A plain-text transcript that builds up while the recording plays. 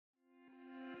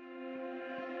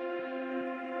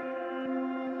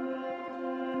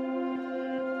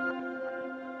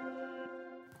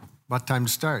about time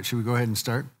to start. Should we go ahead and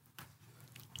start?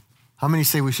 How many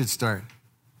say we should start?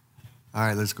 All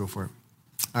right, let's go for it.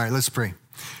 All right, let's pray.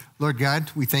 Lord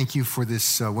God, we thank you for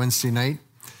this Wednesday night.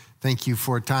 Thank you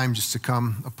for a time just to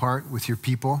come apart with your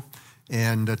people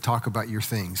and talk about your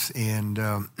things. And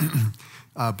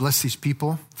bless these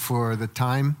people for the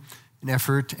time and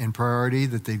effort and priority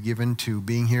that they've given to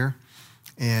being here.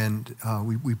 And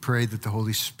we pray that the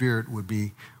Holy Spirit would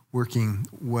be working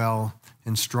well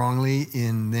and strongly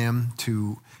in them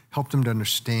to help them to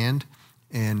understand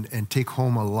and take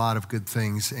home a lot of good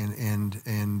things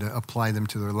and apply them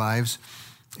to their lives.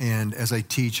 And as I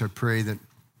teach, I pray that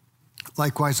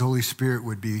likewise the Holy Spirit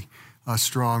would be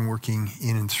strong, working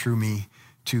in and through me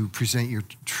to present your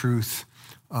truth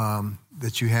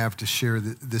that you have to share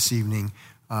this evening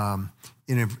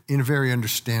in a very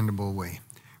understandable way.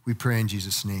 We pray in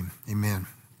Jesus' name. Amen.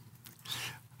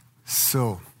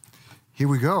 So here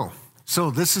we go.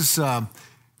 So this is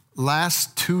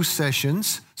last two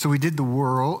sessions. So we did the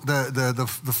world,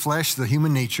 the flesh, the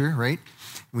human nature, right?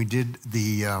 We did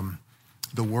the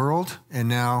world, and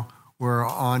now we're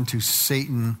on to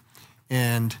Satan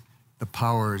and the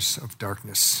powers of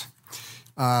darkness,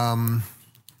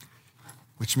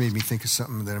 which made me think of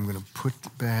something that I'm going to put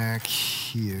back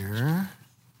here.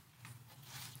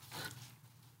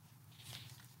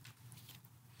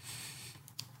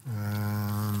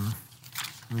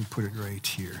 Let me put it right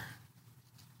here.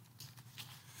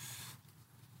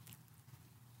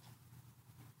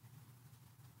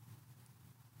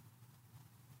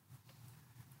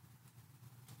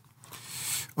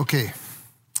 Okay,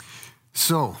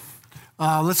 so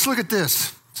let's look at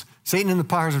this. Satan and the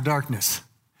powers of darkness.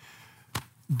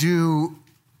 Do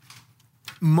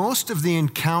most of the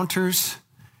encounters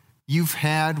you've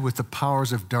had with the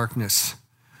powers of darkness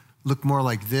look more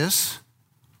like this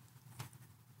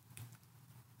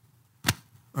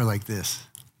or like this?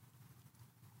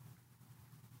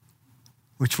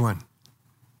 Which one?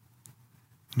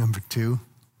 Number two?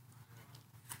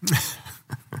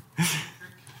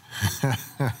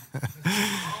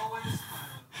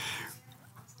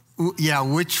 Yeah,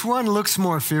 which one looks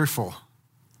more fearful?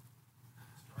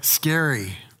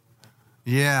 Scary.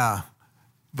 Yeah,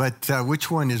 but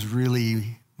which one is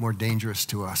really more dangerous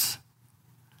to us?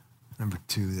 Number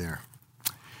two there.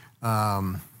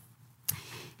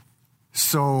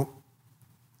 So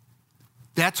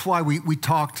that's why we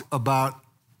talked about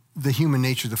the human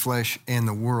nature, the flesh, and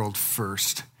the world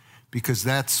first, because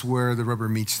that's where the rubber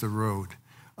meets the road.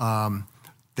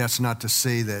 That's not to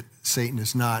say that Satan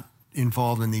is not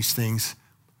involved in these things,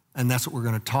 and that's what we're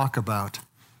going to talk about.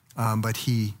 But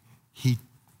he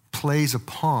plays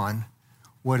upon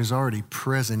what is already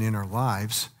present in our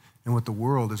lives and what the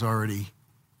world is already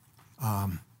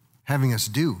having us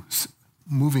do,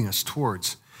 moving us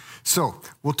towards. So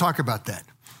we'll talk about that.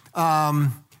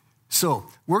 So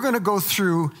we're going to go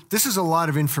through, this is a lot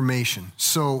of information.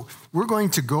 So we're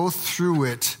going to go through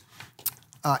it,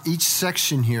 each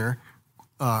section here,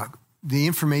 the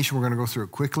information, we're going to go through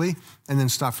it quickly and then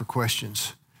stop for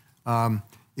questions.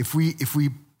 If we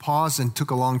pause and took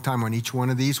a long time on each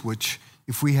one of these, which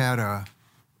if we had a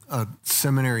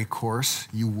seminary course,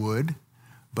 you would,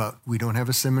 but we don't have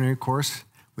a seminary course.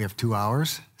 We have 2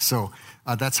 hours. So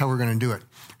that's how we're going to do it.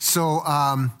 So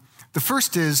the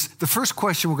first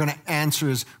question we're going to answer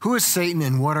is, who is Satan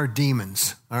and what are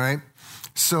demons? All right.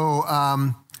 So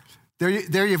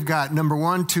there you've got number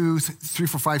 1, 2, 3,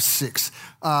 4, 5, 6.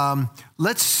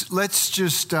 Let's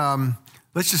just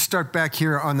start back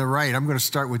here on the right. I'm going to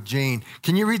start with Jane.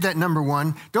 Can you read that number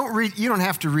 1? You don't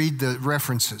have to read the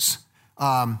references,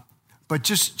 but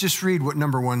just read what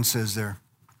number 1 says there.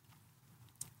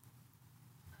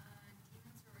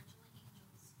 Demons were originally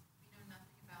angels. We know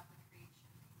nothing about the creation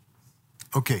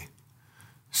of angels. Okay,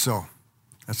 so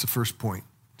that's the first point.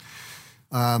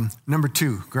 Number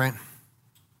 2, Grant.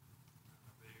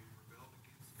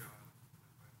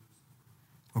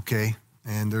 Okay,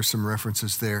 and there's some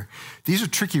references there. These are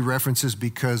tricky references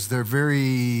because they're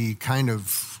very kind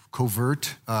of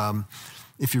covert.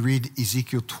 If you read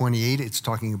Ezekiel 28, it's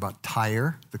talking about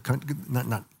Tyre,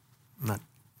 not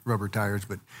rubber tires,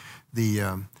 but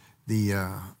the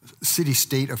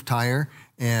city-state of Tyre.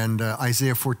 And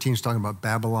Isaiah 14 is talking about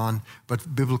Babylon.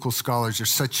 But biblical scholars, there's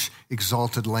such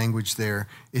exalted language there.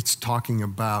 It's talking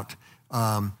about,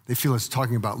 they feel it's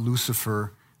talking about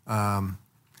Lucifer,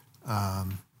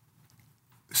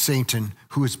 Satan,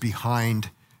 who is behind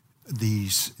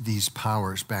these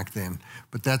powers back then.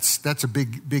 But that's a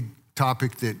big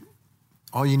topic that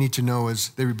all you need to know is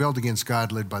they rebelled against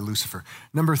God, led by Lucifer.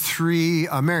 Number 3,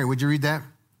 Mary, would you read that?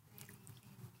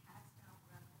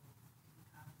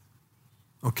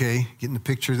 Okay, getting the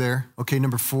picture there. Okay,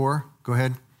 number 4, go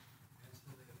ahead. And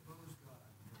so they oppose God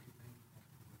and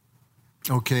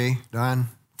everything. Okay, Don,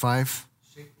 5.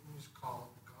 Satan is called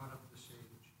the God of this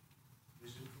age.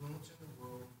 His influence in the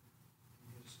world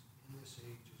in this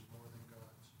age is more than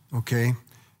God's. Okay,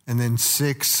 and then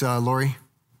 6, Lori.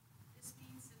 This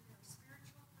means that there are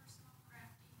spiritual, personal,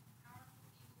 crafty, and powerful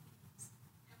evil beings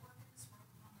at work in this world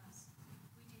among us.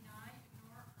 We deny,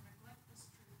 ignore, or neglect this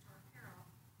truth to our peril.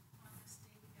 On this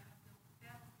day we got a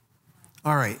battle.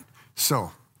 All right,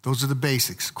 so those are the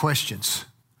basics. Questions?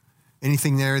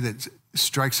 Anything there that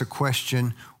strikes a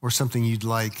question or something you'd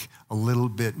like a little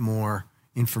bit more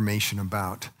information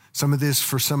about? Some of this,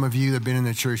 for some of you that have been in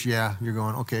the church, yeah, you're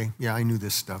going, okay, yeah, I knew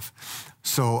this stuff.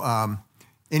 So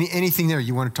anything there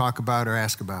you want to talk about or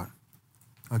ask about?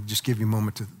 I'll just give you a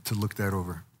moment to look that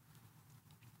over.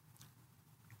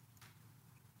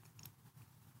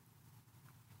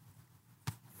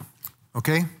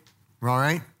 Okay, we're all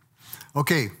right?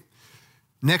 Okay,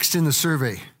 next in the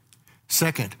survey.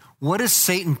 Second, what is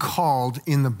Satan called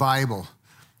in the Bible?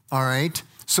 All right,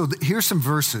 so here's some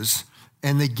verses,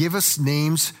 and they give us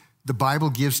names the Bible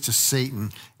gives to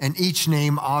Satan, and each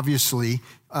name obviously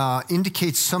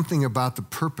indicates something about the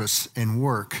purpose and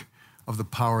work of the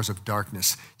powers of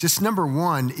darkness. Just number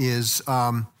 1 is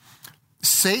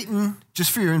Satan,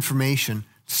 just for your information,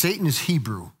 Satan is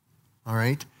Hebrew, all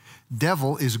right?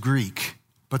 Devil is Greek,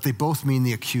 but they both mean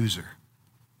the accuser,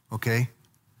 okay?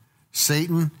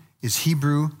 Satan is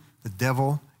Hebrew, the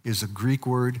devil is a Greek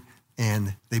word,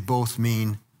 and they both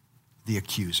mean the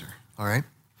accuser, all right?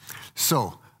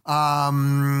 So,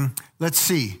 let's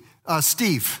see.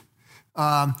 Steve,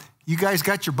 you guys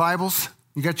got your Bibles?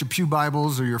 You got your pew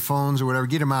Bibles or your phones or whatever?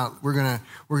 Get them out. We're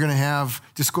gonna have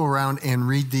just go around and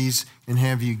read these and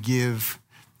have you give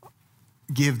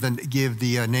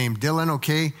the name. Dylan,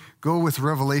 okay? Go with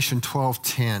Revelation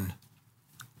 12:10.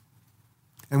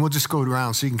 And we'll just go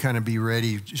around so you can kind of be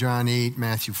ready. John 8,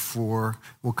 Matthew 4.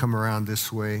 We'll come around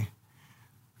this way.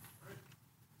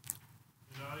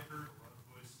 And I heard a loud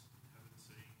voice in heaven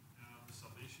saying, "Now the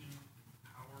salvation and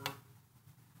power and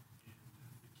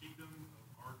the kingdom of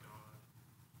our God,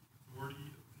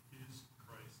 authority of his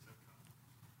Christ have come.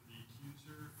 For the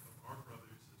accuser of our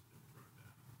brothers has been thrown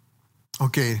down."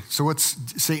 Okay, so what's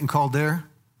Satan called there?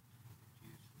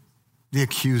 The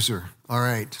accuser. All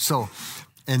right. So,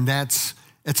 and that's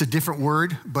a different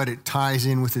word, but it ties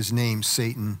in with his name,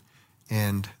 Satan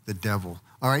and the devil.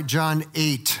 All right, John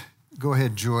 8. Go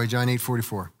ahead, Joy. John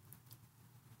 8:44.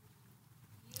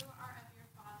 You are of your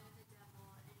father the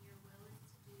devil, and your will is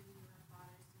to do your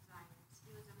father's desires.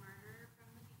 He was a murderer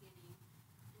from the beginning,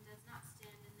 and does not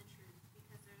stand in the truth,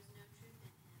 because there is no truth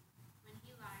in him. When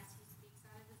he lies, he speaks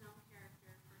out of his own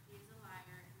character, for he is a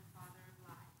liar and the father of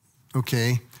lies.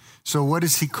 Okay, so what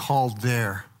is he called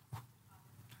there?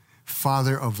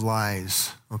 Father of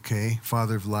lies. Okay,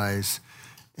 father of lies.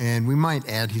 And we might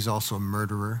add he's also a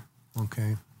murderer.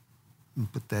 Okay,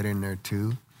 and put that in there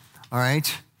too. All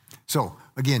right, so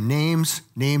again, names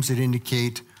that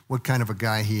indicate what kind of a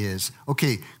guy he is.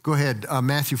 Okay, go ahead,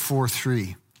 Matthew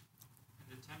 4:3. And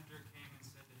the tempter came and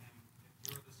said to him, "If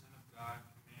you are the Son of God,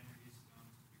 command these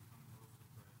stones to become loaves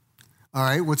of bread." All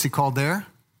right, what's he called there?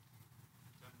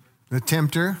 Tempter. The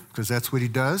tempter, because that's what he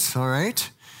does. All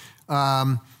right.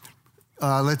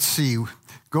 Let's see.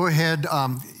 Go ahead.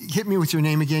 Hit me with your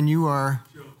name again. You are?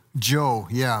 Joe.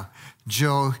 Yeah.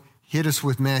 Joe, hit us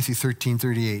with Matthew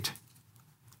 13:38.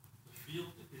 The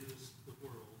field is the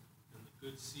world, and the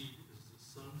good seed is the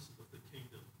sons of the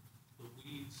kingdom. The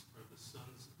weeds are the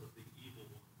sons of the evil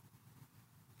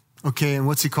one. Okay, and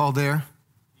what's he called there?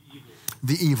 The evil one.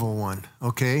 The evil one.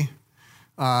 Okay.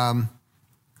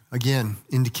 Again,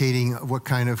 indicating what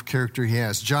kind of character he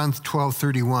has. John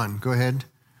 12:31. Go ahead.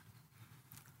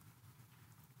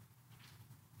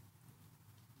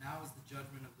 Now is the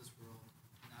judgment of this world.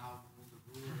 Now will the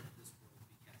ruler of this world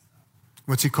be cast out.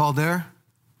 What's he called there?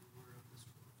 The ruler of this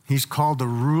world. He's called the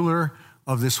ruler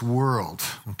of this world.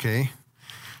 Okay.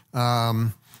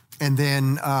 And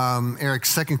then, Eric,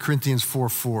 2 Corinthians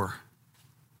 4:4.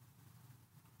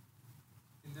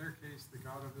 In their case, the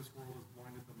God of this world has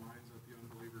blinded the minds of the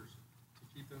unbelievers to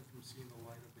keep them from seeing the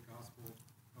light of the gospel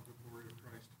of the glory of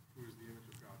Christ, who is the image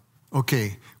of God.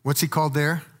 Okay, what's he called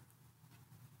there?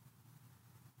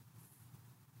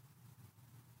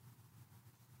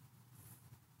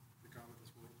 The God of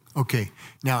this world. Okay,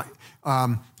 now,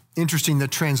 interesting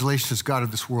that translation is God of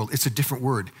this world. It's a different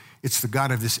word. It's the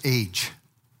God of this age.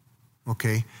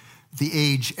 Okay, the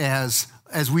age as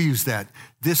we use that.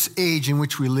 This age in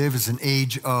which we live is an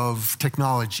age of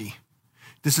technology.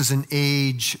 This is an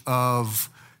age of,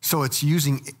 so it's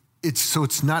using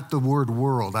it's not the word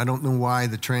world. I don't know why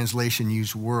the translation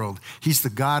used world. He's the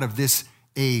God of this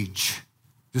age,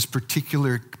 this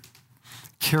particular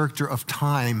character of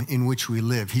time in which we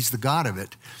live. He's the God of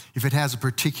it. If it has a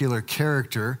particular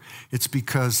character, it's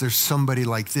because there's somebody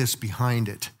like this behind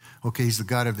it. Okay, he's the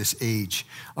God of this age.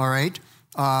 All right.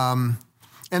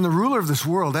 And the ruler of this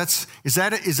world, is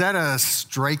that a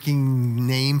striking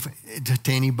name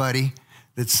to anybody,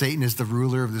 that Satan is the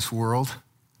ruler of this world?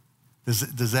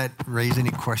 Does that raise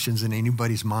any questions in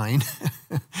anybody's mind?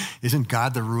 Isn't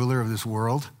God the ruler of this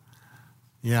world?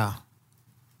 Yeah.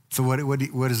 So what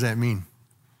does that mean?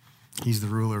 He's the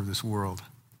ruler of this world.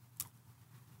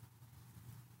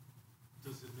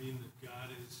 Does it mean that God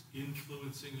is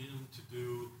influencing him to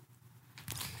do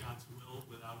God's will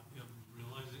without him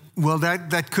realizing it? Well,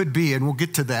 that could be, and we'll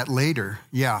get to that later.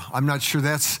 Yeah, I'm not sure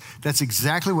that's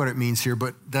exactly what it means here,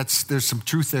 but there's some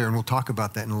truth there, and we'll talk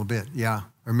about that in a little bit. Yeah,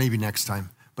 or maybe next time.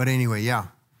 But anyway, yeah.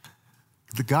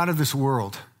 The God of this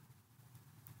world.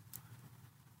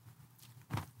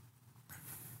 I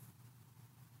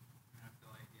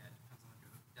feel like, yeah, it depends on the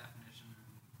definition and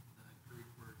the Greek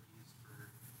word used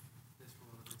for this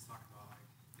world. It's talking about like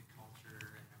the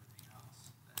culture and everything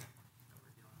else that we're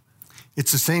dealing with.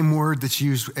 It's the same word that's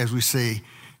used as we say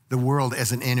the world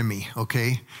as an enemy,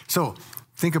 okay? So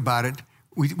think about it.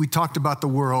 We talked about the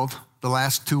world the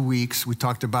last 2 weeks. We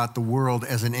talked about the world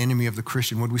as an enemy of the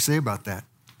Christian. What did we say about that?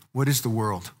 What is the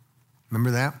world?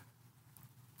 Remember that?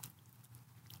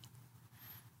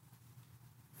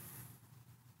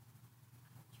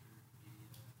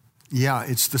 Yeah,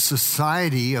 it's the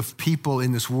society of people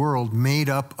in this world made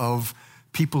up of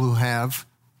people who have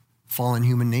fallen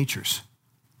human natures.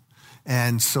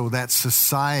 And so that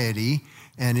society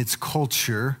and its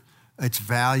culture, its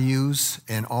values,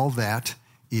 and all that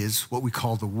is what we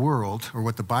call the world, or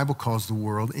what the Bible calls the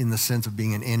world, in the sense of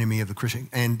being an enemy of the Christian.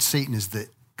 And Satan is the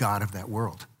god of that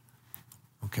world.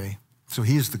 Okay? So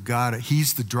he is the god,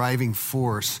 he's the driving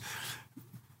force,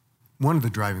 one of the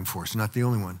driving forces, not the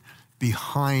only one,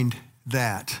 behind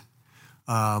that.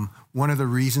 One of the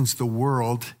reasons the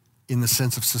world, in the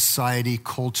sense of society,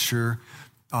 culture,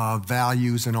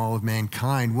 values, and all of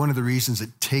mankind, one of the reasons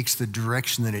it takes the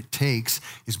direction that it takes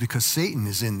is because Satan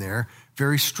is in there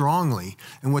very strongly.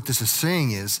 And what this is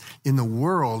saying is, in the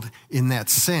world, in that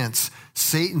sense,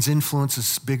 Satan's influence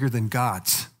is bigger than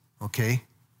God's, okay?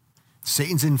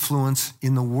 Satan's influence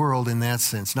in the world in that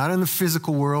sense, not in the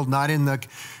physical world, not in the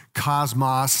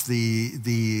cosmos,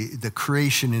 the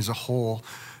creation as a whole.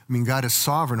 I mean, God is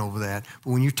sovereign over that.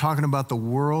 But when you're talking about the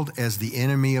world as the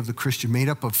enemy of the Christian, made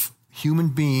up of human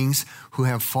beings who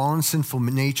have fallen sinful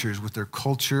natures with their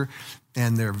culture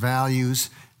and their values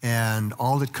and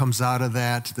all that comes out of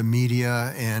that, the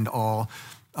media and all,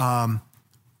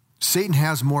 Satan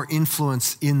has more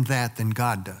influence in that than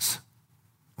God does,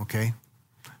 okay?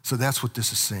 So that's what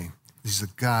this is saying. He's the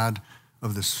God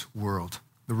of this world,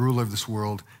 the ruler of this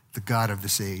world, the God of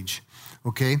this age,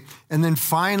 okay? And then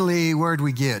finally, where did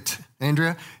we get?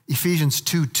 Andrea? Ephesians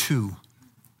 2:2.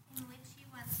 In which he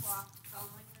once walked,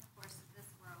 following the course of this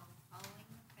world, following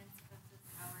the prince of the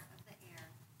power of the air,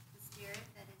 the spirit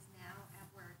that is now at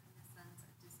work in the sons of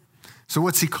disobedience. So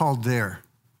what's he called there?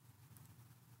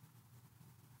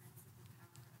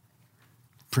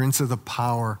 Prince of the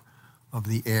power of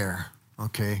the air,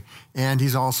 okay? And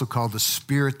he's also called the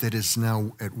spirit that is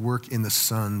now at work in the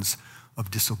sons of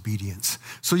disobedience.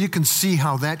 So you can see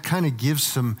how that kind of gives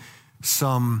some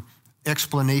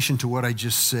explanation to what I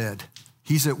just said.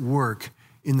 He's at work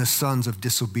in the sons of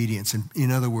disobedience. And in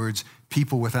other words,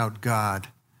 people without God.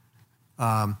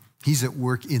 He's at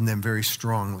work in them very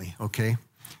strongly, okay?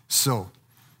 So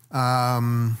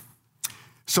those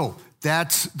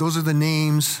are the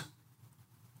names,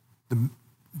 the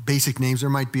basic names. There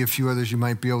might be a few others you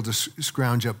might be able to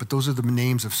scrounge up, but those are the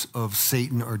names of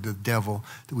Satan or the devil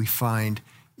that we find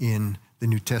in the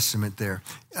New Testament there.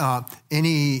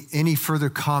 Any further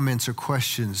comments or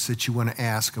questions that you want to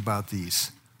ask about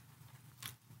these?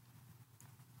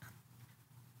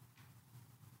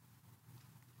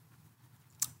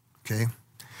 Okay.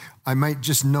 I might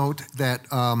just note that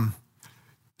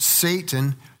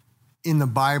Satan in the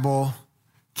Bible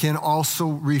can also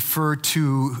refer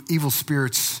to evil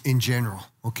spirits in general,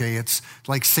 okay? It's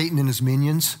like Satan and his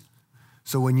minions.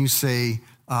 So when you say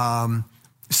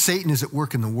Satan is at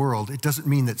work in the world, it doesn't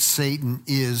mean that Satan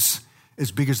is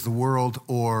as big as the world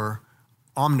or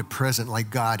omnipresent like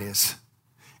God is.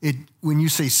 When you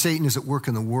say Satan is at work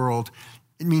in the world,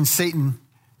 it means Satan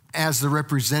as the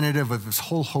representative of his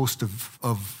whole host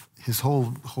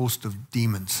of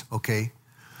demons, okay?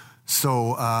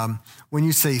 So when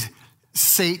you say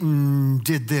Satan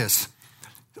did this,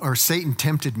 or Satan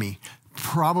tempted me.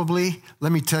 Probably,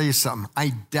 let me tell you something.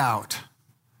 I doubt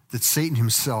that Satan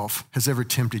himself has ever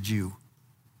tempted you.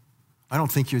 I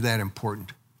don't think you're that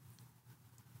important.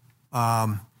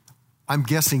 I'm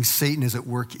guessing Satan is at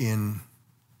work in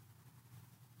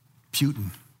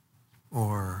Putin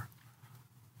or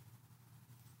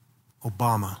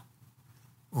Obama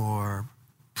or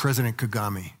President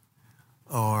Kagame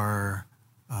or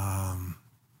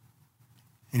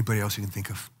anybody else you can think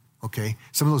of, okay?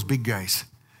 Some of those big guys.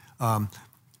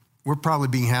 We're probably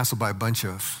being hassled by a bunch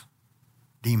of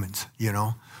demons, you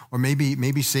know? Or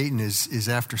maybe Satan is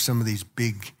after some of these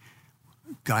big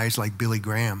guys like Billy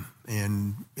Graham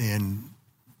and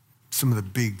some of the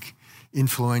big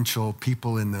influential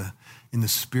people in the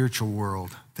spiritual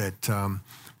world that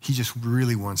he just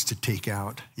really wants to take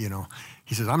out, you know?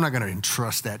 He says, I'm not going to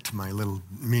entrust that to my little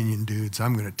minion dudes.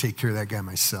 I'm going to take care of that guy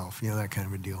myself, you know, that kind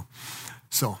of a deal.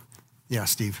 So, yeah,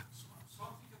 Steve. So I'm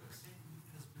thinking that Satan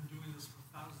has been doing this for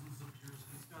thousands of years,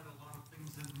 and he's got a lot of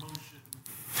things in motion,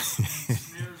 and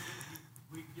snares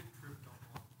that we get tripped up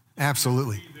on.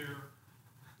 Absolutely.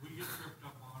 We get tripped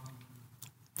up on them.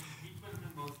 He put them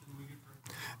in motion, we get tripped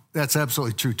up on them. That's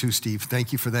absolutely true too, Steve.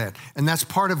 Thank you for that. And that's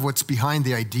part of what's behind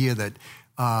the idea that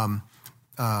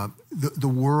the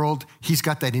world, he's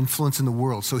got that influence in the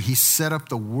world. So he set up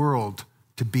the world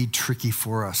to be tricky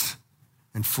for us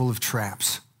and full of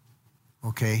traps.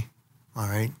 Okay? All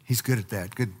right? He's good at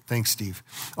that. Good. Thanks, Steve.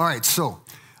 All right, so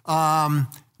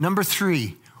number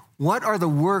 3, what are the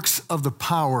works of the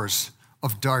powers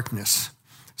of darkness?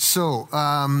 So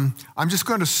I'm just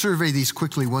going to survey these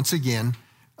quickly once again.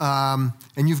 And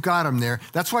you've got them there.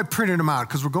 That's why I printed them out,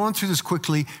 because we're going through this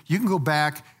quickly. You can go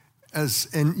back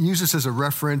and use this as a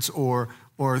reference or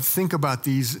think about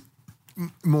these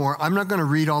more. I'm not going to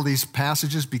read all these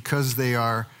passages because they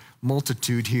are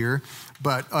multitude here,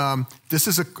 but this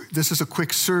is a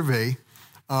quick survey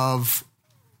of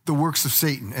the works of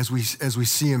Satan as we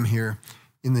see them here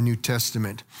in the New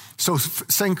Testament. So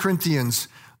 2 Corinthians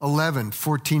 11,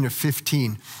 14 to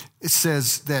 15, it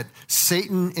says that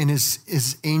Satan and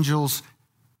his angels,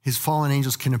 his fallen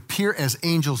angels, can appear as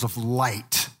angels of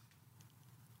light.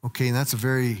 Okay, and that's a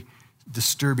very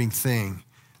disturbing thing.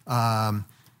 The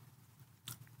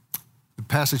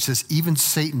passage says, even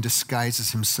Satan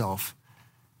disguises himself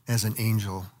as an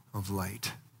angel of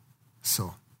light.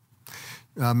 So,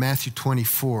 Matthew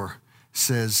 24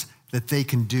 says that they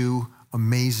can do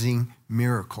amazing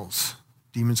miracles.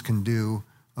 Demons can do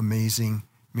amazing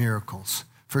miracles.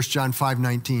 1 John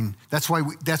 5:19.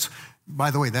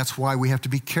 By the way, that's why we have to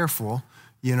be careful.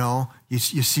 You know, you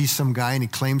see some guy and he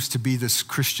claims to be this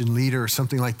Christian leader or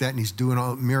something like that, and he's doing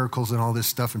all miracles and all this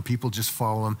stuff, and people just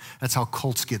follow him. That's how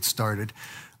cults get started.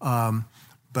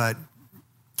 But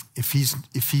if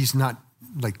he's not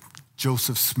like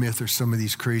Joseph Smith or some of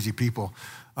these crazy people,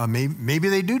 maybe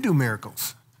they do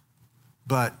miracles.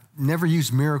 But never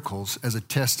use miracles as a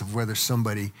test of whether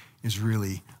somebody is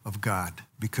really of God,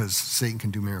 because Satan can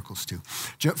do miracles too.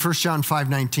 1 John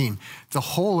 5:19. The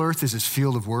whole earth is his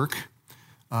field of work.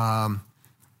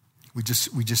 We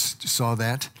just saw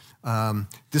that.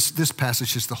 This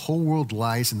passage says the whole world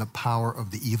lies in the power of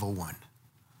the evil one.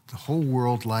 The whole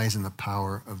world lies in the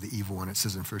power of the evil one. It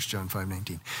says in 1 John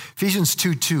 5:19. Ephesians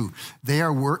 2:2. They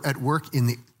are at work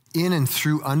in and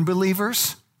through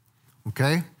unbelievers.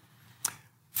 Okay.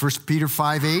 1 Peter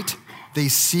 5:8. They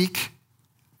seek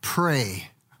prey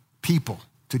people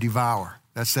to devour.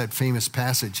 That's that famous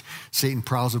passage. Satan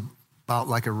prowls about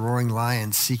like a roaring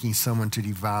lion seeking someone to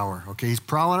devour. Okay, he's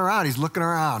prowling around. He's looking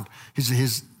around.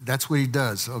 That's what he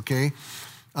does. Okay,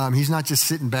 he's not just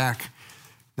sitting back.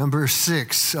 Number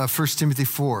 6, 1 Timothy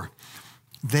 4.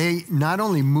 They not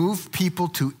only move people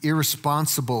to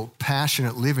irresponsible,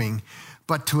 passionate living,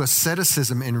 but to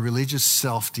asceticism and religious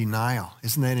self-denial.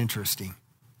 Isn't that interesting?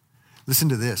 Listen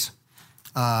to this.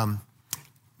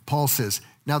 Paul says,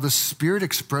 now the Spirit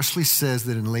expressly says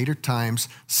that in later times,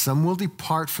 some will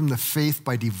depart from the faith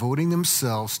by devoting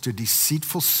themselves to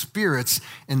deceitful spirits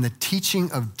and the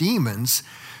teaching of demons,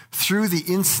 through the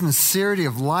insincerity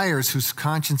of liars whose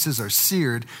consciences are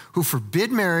seared, who forbid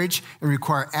marriage and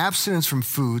require abstinence from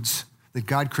foods that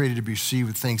God created to be received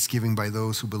with thanksgiving by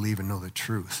those who believe and know the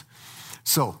truth.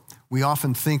 So we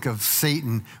often think of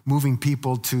Satan moving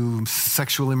people to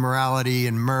sexual immorality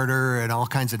and murder and all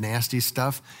kinds of nasty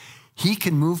stuff. He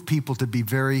can move people to be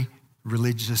very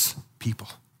religious people,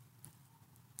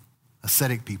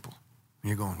 ascetic people. And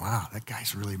you're going, wow, that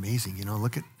guy's really amazing. You know,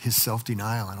 look at his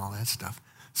self-denial and all that stuff.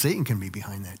 Satan can be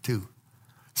behind that too.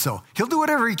 So he'll do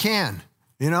whatever he can,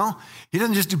 you know. He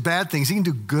doesn't just do bad things. He can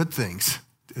do good things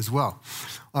as well.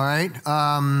 All right.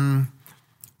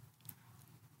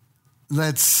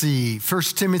 let's see, 1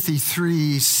 Timothy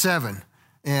 3:7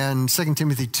 and 2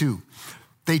 Timothy 2.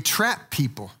 They trap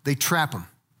people. They trap them.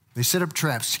 They set up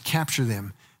traps to capture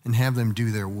them and have them do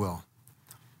their will.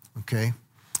 Okay?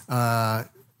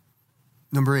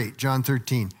 Number 8, John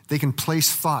 13. They can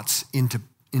place thoughts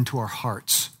into our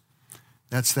hearts.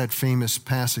 That's that famous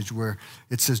passage where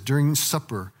it says, during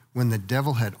supper, when the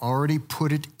devil had already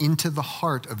put it into the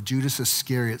heart of Judas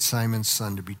Iscariot, Simon's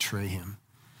son, to betray him.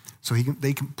 So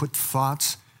they can put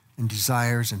thoughts and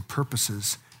desires and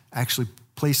purposes, actually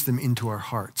place them into our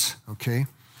hearts, okay?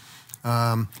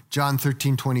 John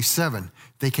 13:27,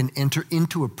 they can enter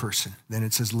into a person. Then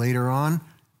it says later on,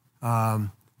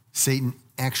 Satan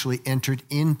actually entered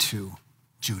into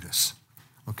Judas,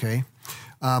 okay?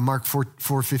 Mark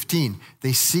 4:15,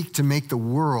 they seek to make the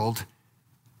word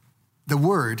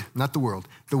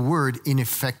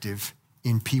ineffective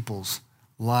in people's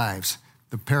lives.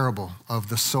 The parable of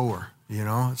the sower,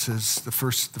 it says the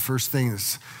first thing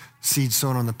is seed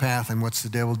sown on the path, and what's the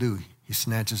devil do? He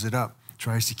snatches it up,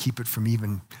 tries to keep it from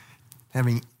even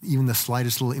having even the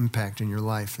slightest little impact in your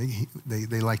life.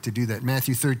 They like to do that.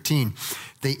 Matthew 13,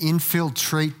 they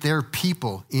infiltrate their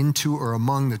people into or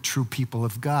among the true people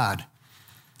of God.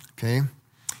 Okay?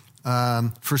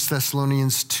 1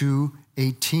 Thessalonians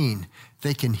 2:18,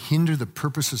 they can hinder the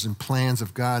purposes and plans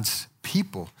of God's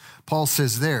people. Paul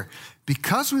says there,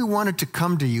 because we wanted to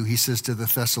come to you, he says to the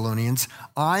Thessalonians,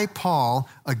 I, Paul,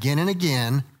 again and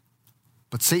again,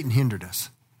 but Satan hindered us.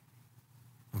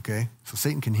 Okay? So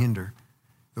Satan can hinder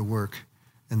the work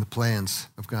and the plans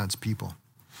of God's people.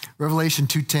 Revelation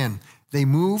 2:10, they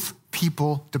move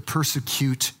people to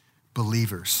persecute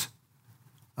believers.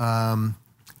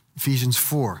 Ephesians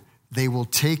 4, they will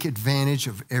take advantage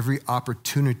of every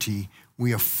opportunity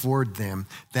we afford them.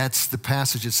 That's the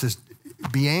passage that says,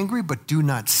 be angry, but do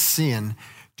not sin.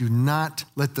 Do not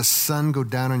let the sun go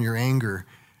down on your anger.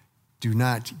 Do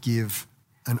not give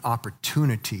an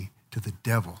opportunity to the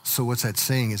devil. So what's that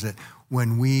saying is that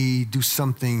when we do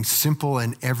something simple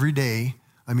and everyday,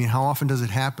 how often does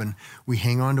it happen? We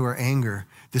hang on to our anger.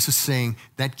 This is saying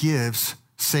that gives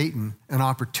Satan an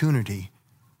opportunity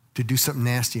to do something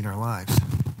nasty in our lives.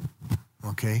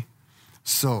 Okay?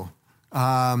 So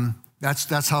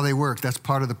that's how they work. That's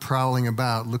part of the prowling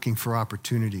about, looking for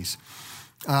opportunities.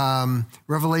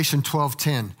 Revelation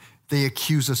 12:10, they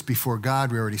accuse us before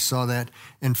God. We already saw that.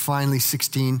 And finally,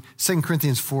 2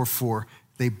 Corinthians 4:4,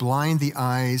 they blind the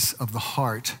eyes of the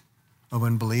heart of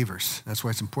unbelievers. That's why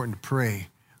it's important to pray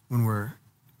when we're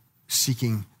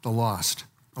seeking the lost.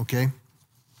 Okay?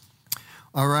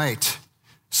 All right.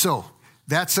 So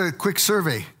that's a quick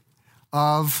survey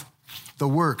of the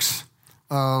works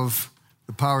of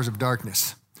the powers of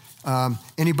darkness.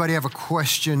 Anybody have a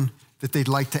question that they'd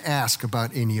like to ask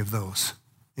about any of those?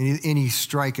 Any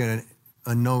strike a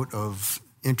note of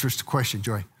interest, question,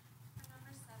 Joy? For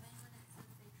number 7, when it says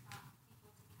they trap people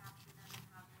to capture them and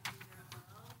have them do their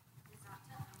will, is that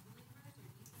to unbelievers, or do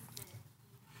you think that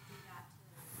you can do that to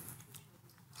children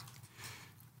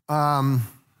of God?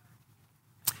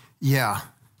 Yeah.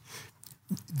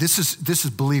 This is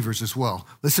believers as well.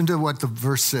 Listen to what the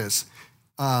verse says.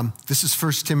 This is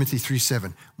 1 Timothy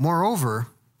 3:7. Moreover,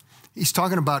 he's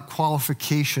talking about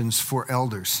qualifications for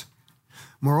elders.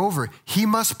 Moreover, he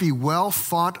must be well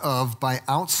thought of by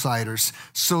outsiders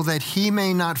so that he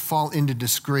may not fall into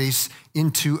disgrace,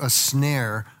 into a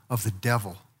snare of the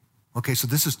devil. Okay, so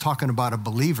this is talking about a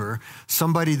believer,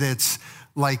 somebody that's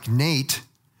like Nate,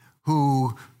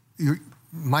 who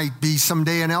might be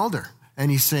someday an elder. And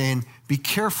he's saying, be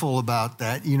careful about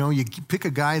that. You pick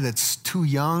a guy that's too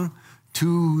young,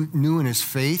 too new in his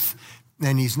faith,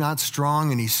 and he's not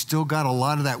strong, and he's still got a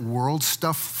lot of that world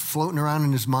stuff floating around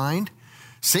in his mind.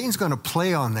 Satan's going to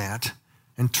play on that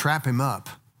and trap him up.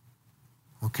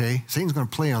 Okay? Satan's going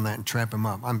to play on that and trap him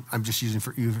up. I'm just using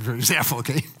for you for example,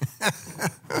 okay?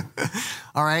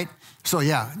 All right? So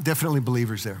yeah, definitely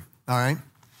believers there. All right?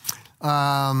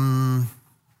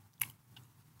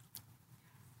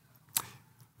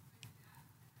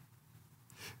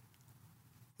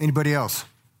 Anybody else?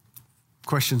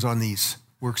 Questions on these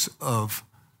works of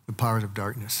the powers of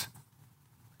darkness?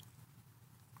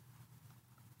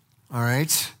 All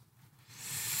right.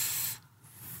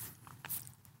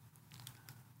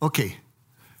 Okay.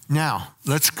 Now,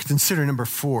 let's consider number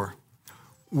 4.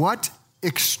 What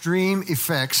extreme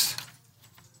effects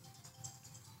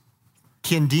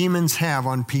can demons have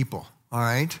on people? All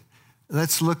right.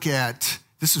 Let's look at,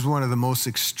 this is one of the most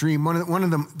extreme,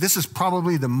 this is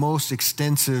probably the most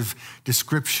extensive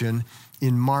description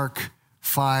in Mark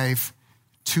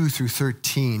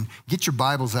 5:2-13. Get your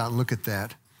Bibles out and look at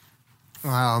that.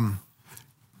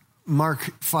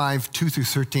 Mark 5, 2 through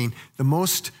 13, the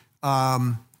most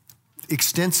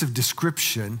extensive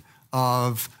description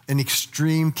of an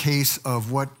extreme case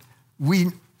of what we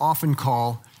often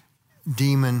call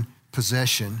demon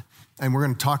possession. And we're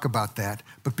going to talk about that.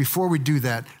 But before we do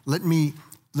that, let me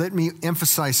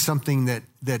emphasize something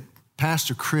that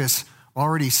Pastor Chris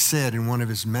already said in one of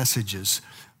his messages.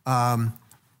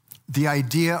 The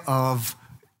idea of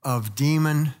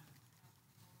demon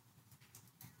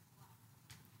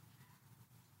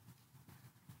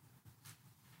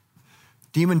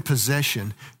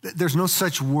possession. There's no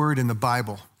such word in the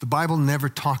Bible. The Bible never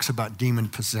talks about demon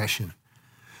possession.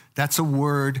 That's a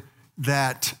word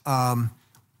that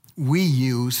we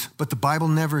use, but the Bible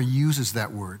never uses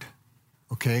that word,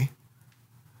 okay?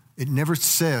 It never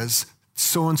says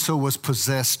so-and-so was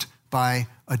possessed by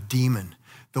a demon.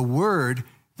 The word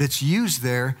that's used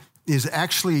there is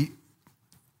actually,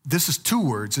 this is two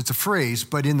words, it's a phrase,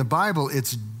 but in the Bible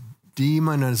it's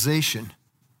demonization.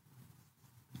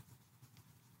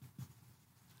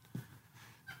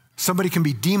 Somebody can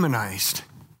be demonized.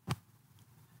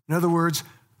 In other words,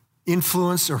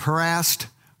 influenced or harassed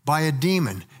by a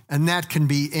demon. And that can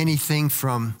be anything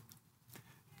from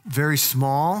very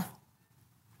small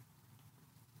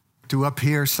to up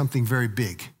here, something very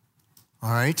big.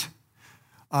 All right?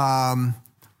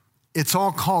 It's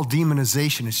all called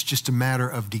demonization. It's just a matter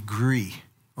of degree,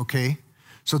 okay?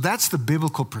 So that's the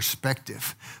biblical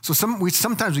perspective. So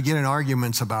sometimes we get in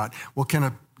arguments about, well,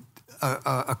 can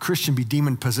a Christian be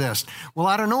demon-possessed? Well,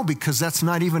 I don't know, because that's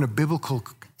not even a biblical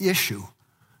issue.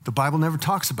 The Bible never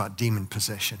talks about demon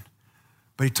possession.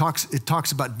 But it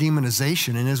talks about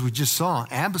demonization, and as we just saw,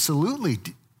 absolutely,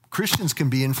 Christians can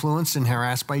be influenced and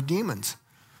harassed by demons.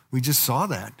 We just saw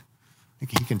that. He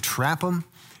can trap them.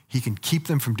 He can keep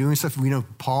them from doing stuff. We know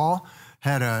Paul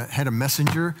had a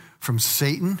messenger from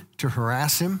Satan to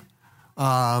harass him,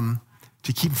 to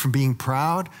keep him from being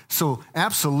proud. So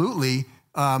absolutely,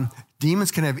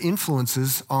 demons can have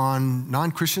influences on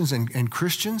non-Christians and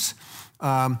Christians.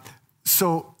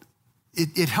 So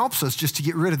it helps us just to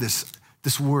get rid of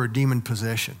this word, demon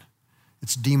possession.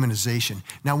 It's demonization.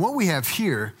 Now, what we have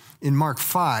here in Mark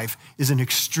 5 is an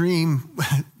extreme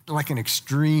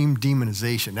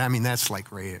demonization. I mean, that's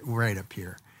like right up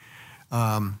here.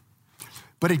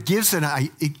 But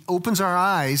it opens our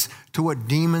eyes to what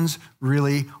demons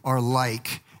really are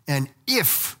like. And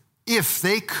if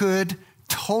they could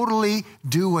totally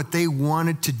do what they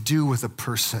wanted to do with a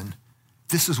person,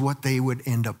 this is what they would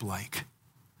end up like.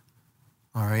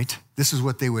 All right? This is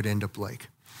what they would end up like.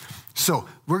 So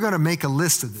we're going to make a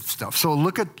list of this stuff. So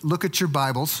look at your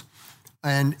Bibles,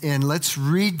 and let's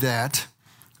read that.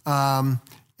 We're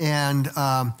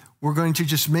going to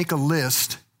just make a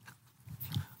list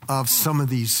of some of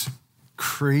these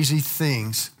crazy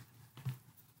things,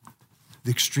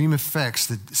 the extreme effects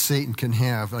that Satan can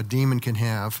have, a demon can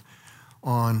have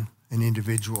on an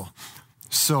individual.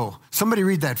 So somebody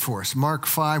read that for us. Mark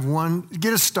 5:1.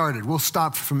 Get us started. We'll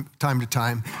stop from time to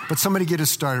time, but somebody get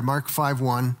us started. Mark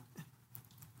 5:1.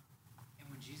 And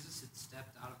when Jesus had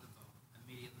stepped out of the boat,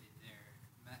 immediately there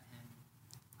met him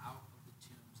out of the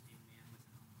tombs a man with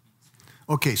an unclean spirit.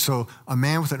 Okay, so a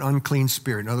man with an unclean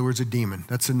spirit. In other words, a demon.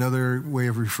 That's another way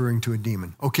of referring to a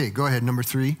demon. Okay, go ahead. Number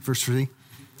 3, verse 3. He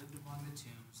lived among the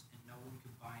tombs, and no one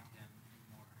could bind him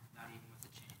anymore, not even with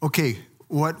a chain. Okay,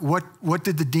 what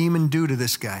did the demon do to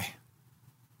this guy?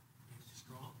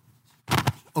 Strong.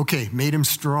 Okay, made him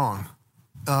strong.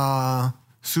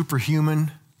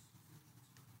 Superhuman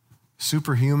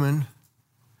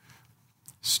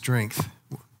strength.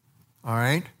 All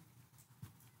right?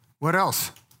 What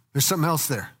else? There's something else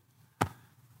there.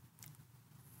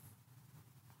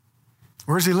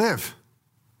 Where does he live?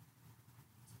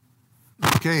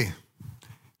 Okay,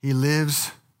 he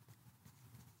lives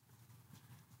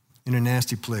in a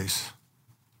nasty place.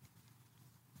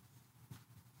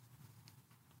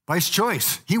 By his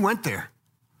choice, he went there.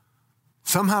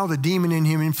 Somehow the demon in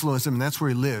him influenced him, and that's where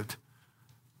he lived.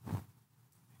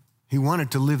 He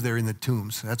wanted to live there in the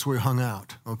tombs. That's where he hung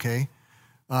out, okay?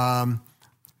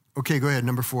 Okay, go ahead,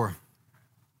 number 4.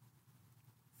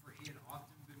 For he had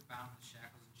often been bound with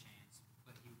shackles and chains,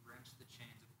 but he wrenched the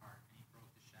chains apart, and he broke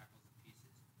the shackles in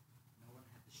pieces. No one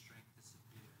had the strength to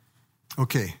subdue him.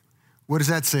 Okay, what does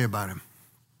that say about him?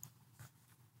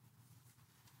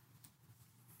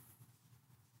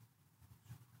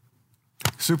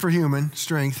 Superhuman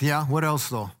strength, yeah. What else,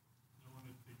 though? No one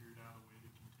had figured out a way to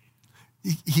contain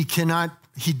it. He cannot,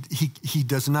 he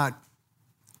does not,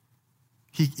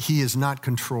 he is not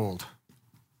controlled.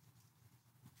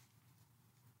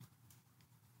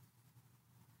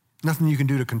 Nothing you can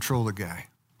do to control the guy.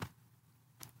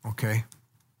 Okay?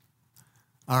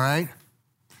 All right?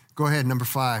 Go ahead, number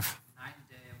 5. Night and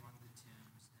day among the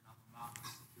tombs and on the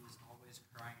mountains, he was always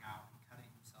crying out and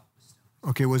cutting himself with stones.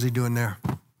 Okay, what's he doing there?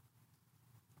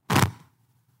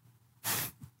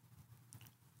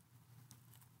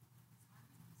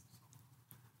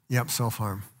 Yep,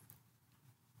 self-harm.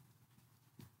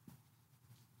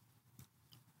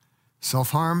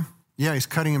 Self-harm? Yeah, he's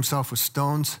cutting himself with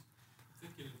stones. I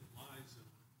think it implies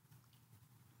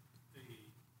a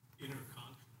inner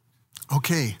conflict.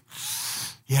 Okay.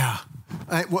 Yeah.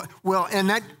 Well, and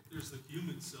that... There's the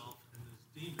human self and this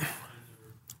demon, and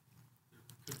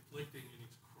they're conflicting, and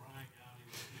he's crying out.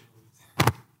 He's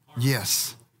hard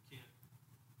Yes. He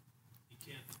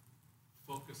can't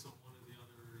focus on one or the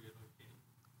other. He can't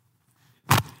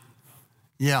stand up.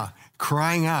 Yeah,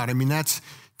 crying out. I mean,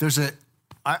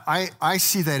 I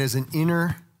see that as an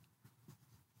inner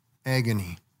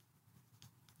agony.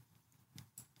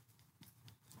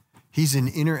 He's in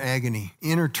inner agony,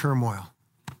 inner turmoil.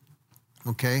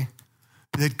 Okay?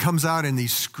 That comes out in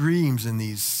these screams and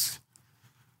these,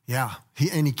 yeah.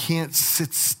 He can't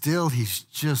sit still. He's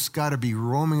just got to be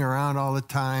roaming around all the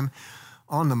time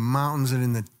on the mountains and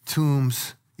in the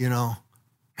tombs, Man,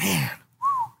 whew,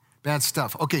 bad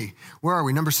stuff. Okay, where are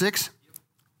we? Number 6?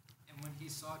 And when he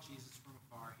saw Jesus from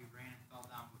afar, he ran and fell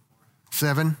down before him.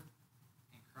 7. And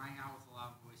crying out with a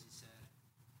loud voice, he said,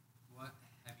 "What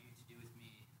have you to do with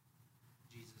me,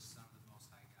 Jesus, Son of the Most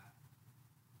High God?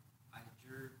 I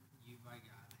adjure you by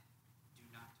God, do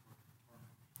not torment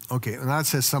me." Okay, well, that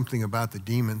says something about the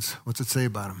demons. What's it say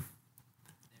about them?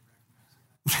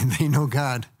 They recognize God. They know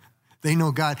God. They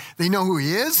know God. They know who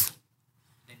he is.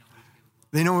 They know what he's capable of.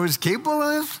 They know what he's capable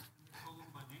of.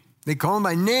 They call him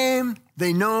by name.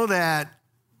 They know that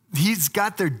he's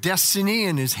got their destiny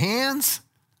in his hands.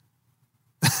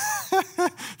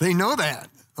 They know that,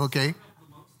 okay?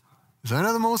 Son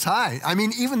of the Most High. I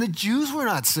mean, even the Jews were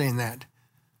not saying that.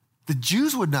 The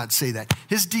Jews would not say that.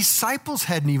 His disciples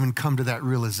hadn't even come to that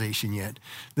realization yet.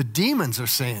 The demons are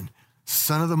saying,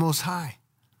 Son of the Most High.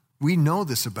 We know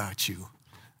this about you.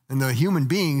 And the human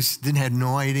beings didn't have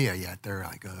no idea yet. They're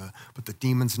like, but the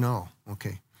demons know.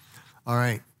 Okay. All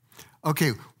right.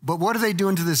 Okay, but what are they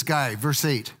doing to this guy? Verse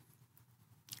 8.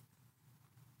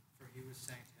 For he was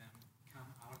saying to him, "Come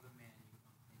out of the man, you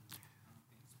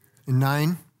unclean spirit." In 9.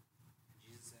 And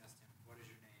Jesus asked him, "What is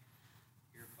your name?"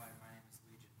 He replied, "My name is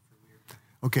Legion, for we are many."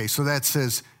 Okay, so that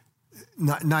says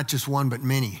not just one, but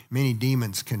many. Many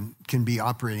demons can be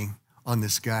operating on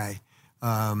this guy.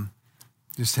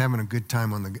 Just having a good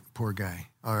time on the poor guy.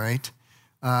 All right.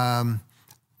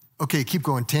 Okay, keep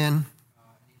going. 10, And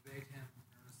he begged him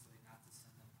earnestly not to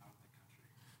send them out of the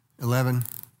country. 11,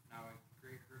 Now a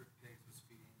great herd of pigs was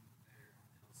feeding there on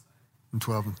the hillside. and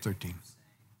 12, and They begged 13. him,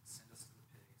 saying, "Send us to the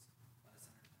pigs, let us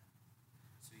enter them."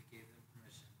 So he gave them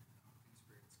permission, and the unclean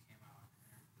spirits came out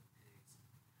and entered the pigs,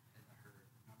 and the herd,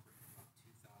 numbering about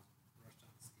 2,000, rushed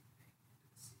on the steep bank into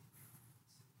the sea.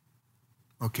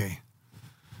 Okay.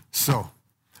 So,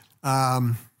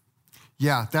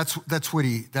 yeah, that's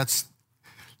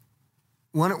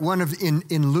one of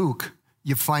in Luke,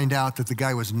 you find out that the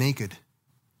guy was naked.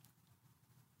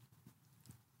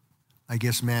 I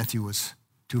guess Matthew was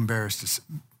too embarrassed to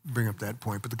bring up that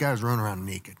point, but the guy was running around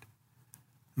naked.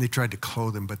 And they tried to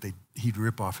clothe him, but he'd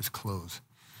rip off his clothes.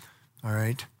 All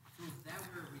right? So is that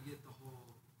where we get the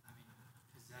whole,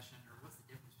 possession, or what's the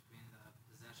difference between the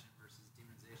possession versus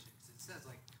demonization? Because it says,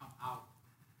 come out.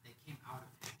 They came out of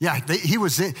him. Yeah, he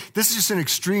was in. This is just an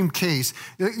extreme case.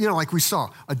 Like we saw,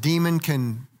 a demon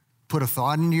can put a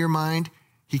thought into your mind.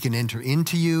 He can enter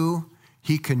into you.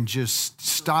 He can just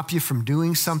stop you from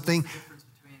doing something. What's the difference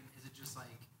between, is it just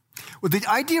Well, the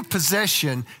idea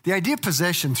of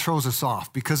possession throws us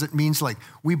off because it means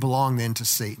we belong then to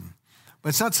Satan. But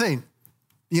it's not saying,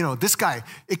 this guy,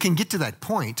 it can get to that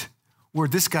point where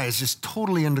this guy is just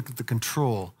totally under the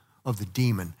control of the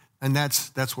demon. And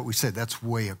that's what we said. That's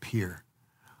way up here.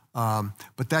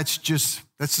 But that's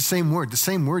the same word. The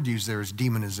same word used there is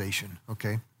demonization,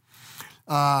 okay?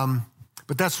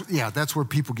 But that's where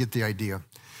people get the idea.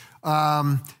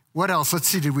 What else? Let's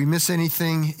see, did we miss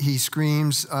anything? He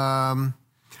screams. And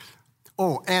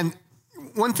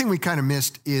one thing we kind of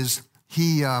missed is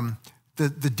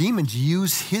the demons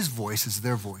use his voice as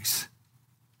their voice,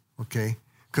 okay?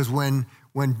 Because when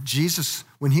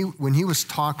he was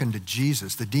talking to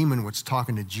Jesus, the demon was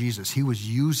talking to Jesus, he was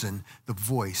using the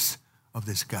voice of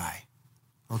this guy,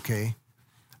 okay?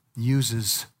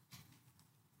 Uses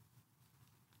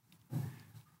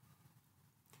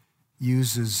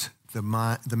the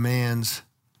man's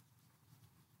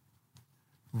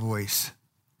voice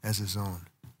as his own,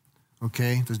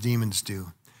 okay? The demons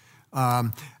do.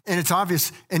 And it's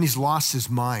obvious, and he's lost his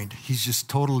mind. He's just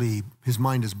totally, his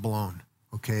mind is blown,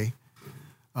 okay?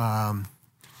 I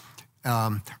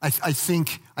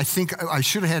think I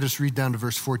should have had us read down to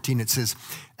verse 14. It says,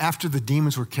 after the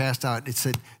demons were cast out, it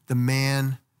said, the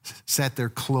man sat there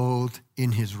clothed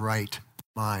in his right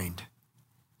mind.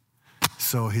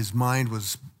 So his mind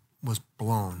was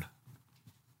blown.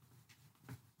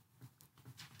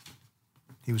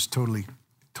 He was totally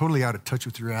out of touch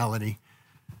with reality.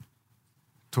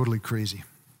 Totally crazy.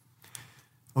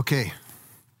 Okay.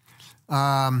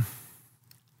 There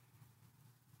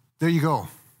you go.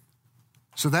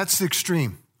 So that's the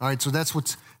extreme. All right. So that's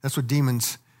what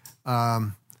demons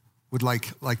would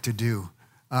like to do.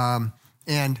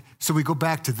 And so we go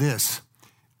back to this.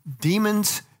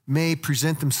 Demons may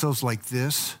present themselves like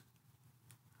this,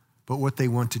 but what they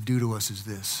want to do to us is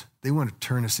this. They want to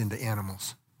turn us into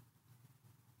animals.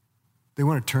 They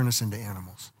want to turn us into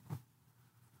animals.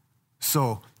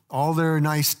 So all their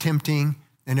nice tempting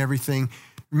and everything.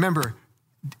 Remember,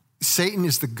 Satan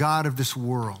is the god of this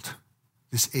world,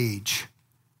 this age.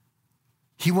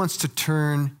 He wants to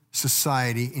turn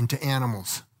society into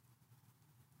animals.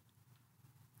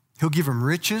 He'll give them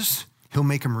riches. He'll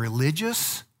make them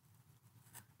religious.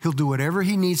 He'll do whatever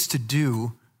he needs to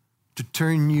do to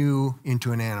turn you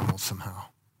into an animal somehow,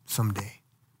 someday.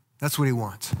 That's what he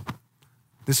wants.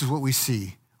 This is what we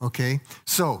see, okay?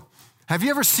 So, have you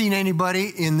ever seen anybody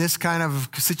in this kind of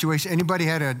situation? Anybody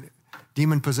had a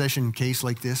demon possession case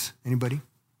like this? Anybody?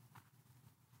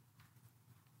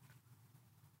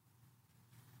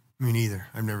 Me neither.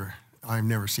 I've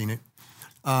never seen it.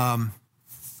 And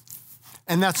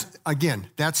that's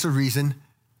the reason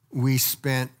we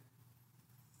spent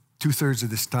 2/3 of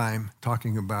this time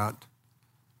talking about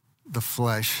the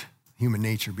flesh, human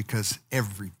nature, because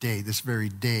every day, this very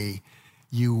day,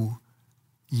 you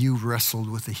wrestled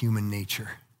with the human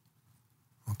nature,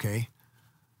 okay?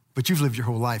 But you've lived your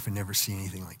whole life and never seen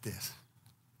anything like this.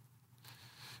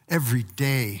 Every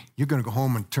day, you're going to go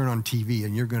home and turn on TV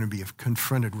and you're going to be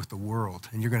confronted with the world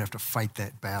and you're going to have to fight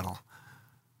that battle.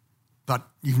 But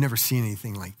you've never seen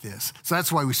anything like this. So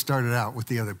that's why we started out with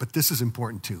the other. But this is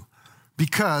important too,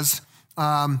 because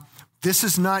this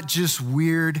is not just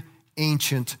weird,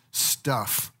 ancient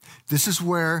stuff. This is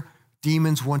where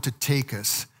demons want to take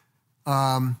us.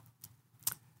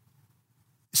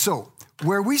 So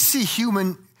where we see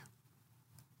human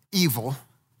evil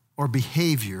or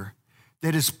behavior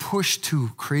that is pushed to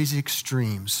crazy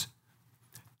extremes,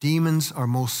 demons are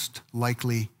most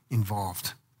likely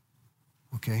involved,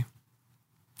 okay?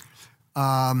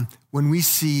 When we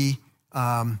see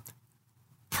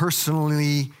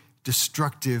personally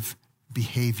destructive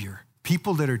behavior,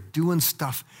 people that are doing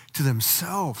stuff to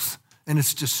themselves and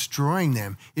it's destroying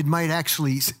them, it might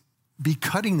actually be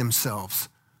cutting themselves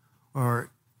or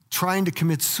trying to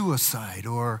commit suicide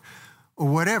or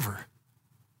whatever.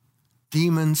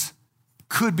 Demons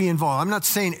could be involved. I'm not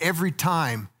saying every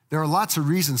time. There are lots of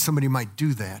reasons somebody might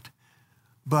do that.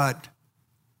 But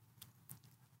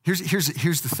here's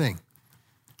the thing.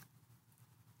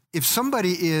 If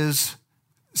somebody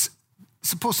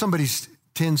suppose somebody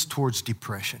tends towards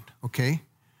depression, okay?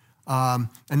 And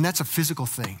that's a physical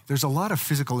thing. There's a lot of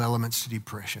physical elements to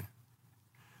depression.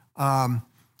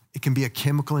 It can be a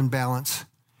chemical imbalance.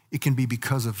 It can be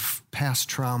because of past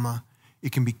trauma.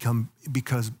 It can become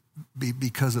because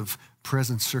of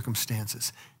present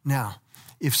circumstances. Now,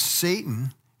 if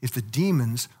the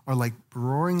demons are like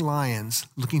roaring lions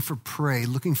looking for prey,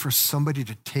 looking for somebody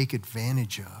to take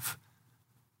advantage of,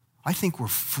 I think we're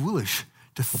foolish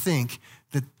to think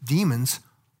that demons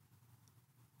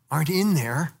aren't in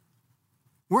there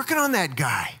working on that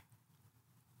guy.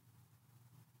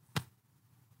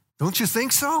 Don't you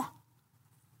think so?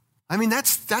 I mean,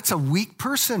 that's a weak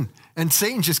person. And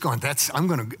Satan's just going, I'm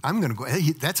gonna go,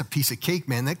 hey, that's a piece of cake,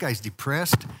 man. That guy's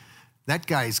depressed. That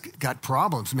guy's got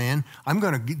problems, man. I'm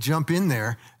gonna jump in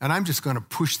there and I'm just gonna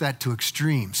push that to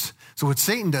extremes. So what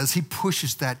Satan does, he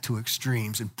pushes that to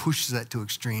extremes and pushes that to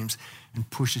extremes and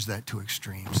pushes that to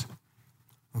extremes.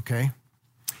 Okay?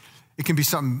 It can be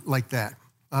something like that.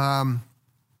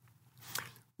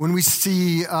 When we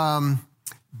see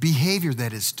behavior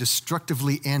that is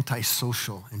destructively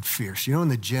antisocial and fierce, in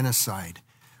the genocide,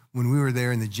 when we were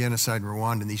there in the genocide in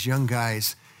Rwanda, and these young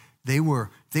guys, they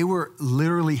were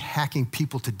literally hacking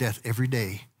people to death every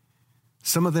day.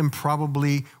 Some of them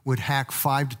probably would hack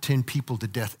 5 to 10 people to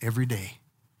death every day.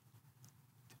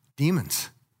 Demons,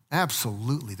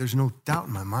 absolutely. There's no doubt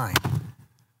in my mind.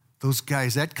 Those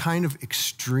guys, that kind of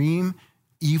extreme,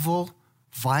 evil,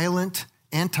 violent,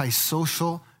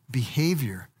 antisocial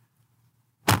behavior,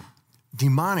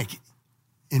 demonic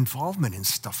involvement in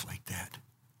stuff like that,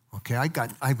 Okay,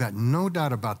 I've got no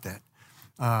doubt about that.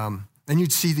 And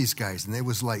you'd see these guys, and it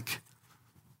was like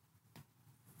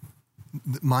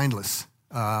mindless,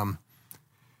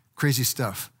 crazy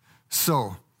stuff.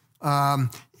 So,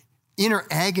 inner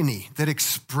agony that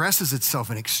expresses itself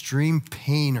in extreme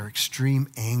pain or extreme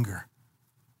anger.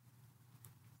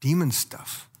 Demon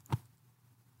stuff.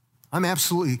 I'm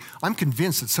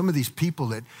convinced that some of these people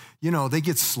that, they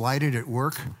get slighted at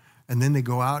work and then they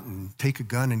go out and take a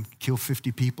gun and kill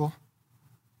 50 people.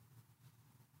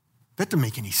 That doesn't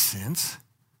make any sense.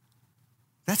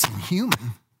 That's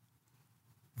inhuman.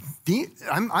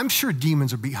 I'm sure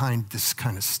demons are behind this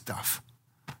kind of stuff.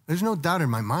 There's no doubt in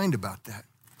my mind about that.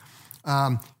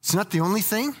 It's not the only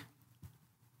thing,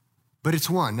 but it's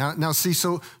one. Now see,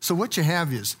 so what you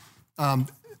have is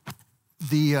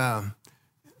we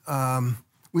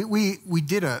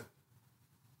did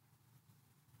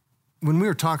when we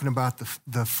were talking about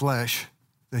the flesh,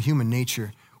 the human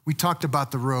nature, we talked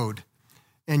about the road,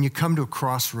 and you come to a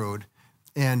crossroad,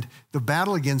 and the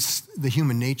battle against the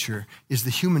human nature is the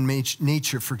human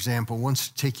nature, for example, wants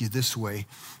to take you this way,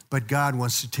 but God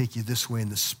wants to take you this way in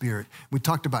the Spirit. We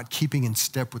talked about keeping in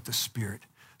step with the Spirit.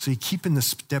 So you keep in the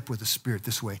step with the Spirit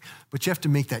this way, but you have to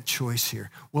make that choice here.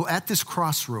 Well, at this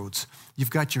crossroads, you've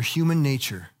got your human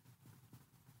nature.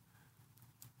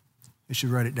 I should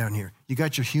write it down here. You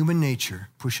got your human nature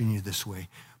pushing you this way,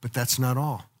 but that's not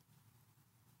all.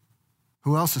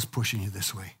 Who else is pushing you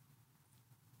this way?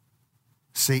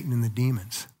 Satan and the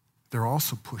demons. They're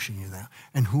also pushing you that.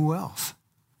 And who else?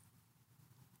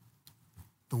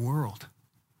 The world.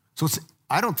 So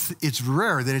it's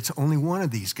rare that it's only one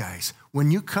of these guys. When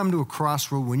you come to a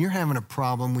crossroad, when you're having a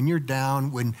problem, when you're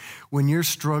down, when you're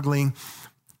struggling,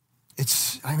 it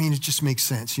just makes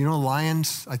sense.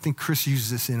 Lions, I think Chris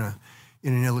used this in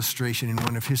an illustration in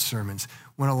one of his sermons.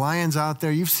 When a lion's out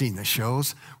there, you've seen the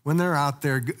shows, when they're out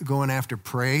there going after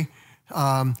prey,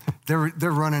 they're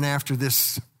running after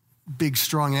this big,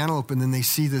 strong antelope, and then they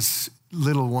see this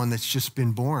little one that's just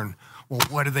been born. Well,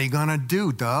 what are they going to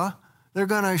do, duh? They're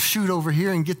going to shoot over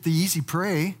here and get the easy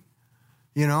prey,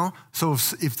 So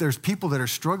if there's people that are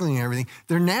struggling and everything,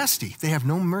 they're nasty. They have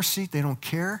no mercy. They don't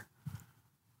care.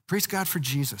 Praise God for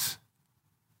Jesus,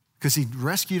 because he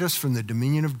rescued us from the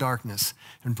dominion of darkness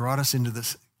and brought us into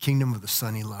the kingdom of the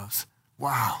Son he loves.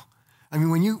 Wow.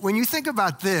 When you think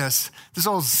about this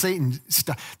old Satan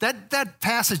stuff, that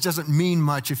passage doesn't mean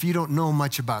much if you don't know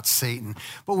much about Satan.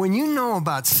 But when you know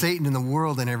about Satan and the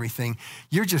world and everything,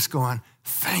 you're just going,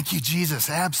 thank you, Jesus.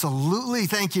 Absolutely.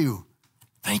 Thank you.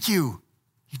 Thank you.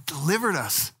 You delivered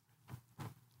us.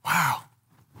 Wow.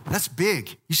 That's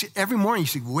big. Every morning you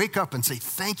should wake up and say,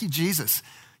 thank you, Jesus.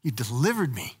 You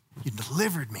delivered me. You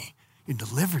delivered me. You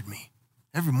delivered me.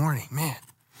 Every morning, man.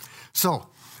 So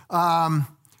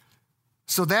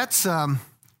that's, and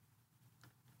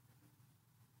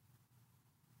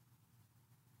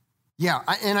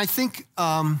I think,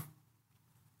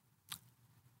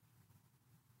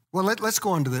 let's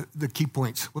go on to the key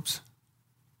points. Whoops.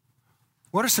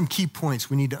 What are some key points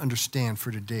we need to understand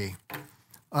for today?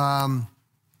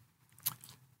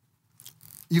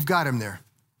 You've got them there.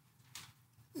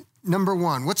 Number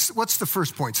one, what's the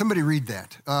first point? Somebody read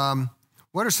that.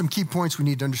 What are some key points we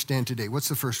need to understand today? What's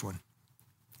the first one?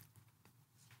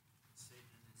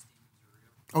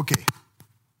 Okay.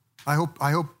 I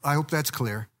hope that's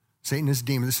clear. Satan is a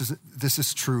demon. This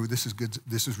is true. This is good.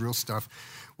 This is real stuff.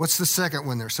 What's the second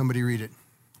one there? Somebody read it.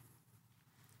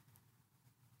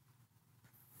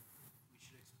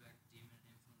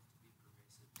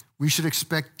 We should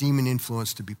expect demon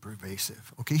influence to be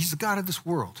pervasive. Okay, he's the God of this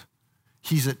world.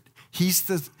 He's the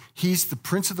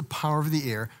prince of the power of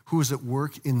the air who is at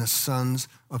work in the sons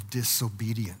of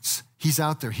disobedience. He's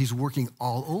out there. He's working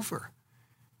all over.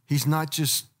 He's not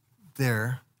just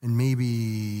there and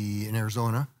maybe in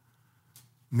Arizona.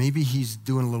 Maybe he's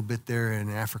doing a little bit there in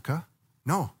Africa.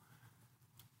 No,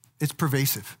 it's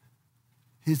pervasive.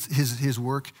 His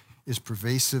work is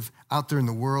pervasive out there in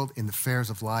the world, in the affairs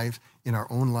of life, in our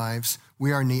own lives.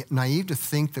 We are naive to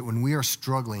think that when we are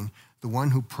struggling, the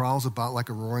one who prowls about like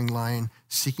a roaring lion,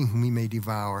 seeking whom he may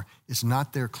devour, is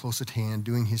not there close at hand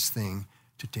doing his thing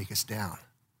to take us down.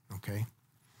 Okay?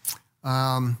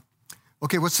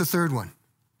 Okay, what's the third one?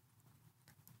 The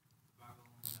Bible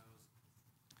only knows of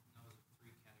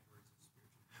 3 categories of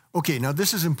spiritual. Okay, now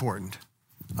this is important.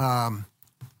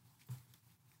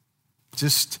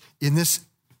 Just in this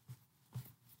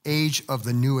age of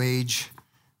the New Age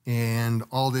and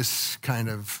all this kind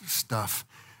of stuff,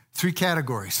 3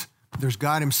 categories. There's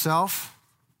God himself,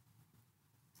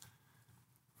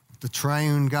 the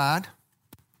triune God,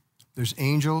 there's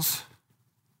angels,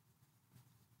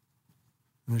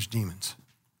 and there's demons.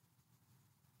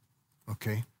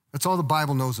 okay? That's all the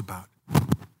Bible knows about,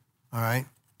 all right?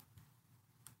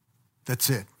 That's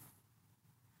it.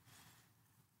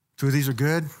 Two of these are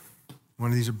good,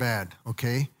 one of these are bad,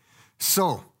 okay?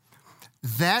 So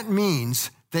that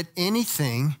means that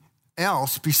anything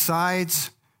else besides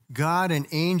God and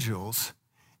angels,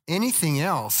 anything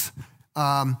else,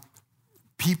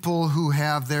 people who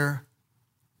have their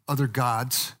other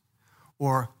gods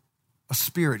or a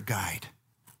spirit guide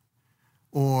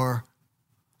or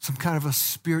some kind of a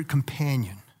spirit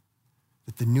companion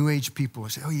that the New Age people will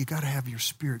say, oh, you got to have your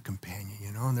spirit companion,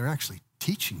 you know, and they're actually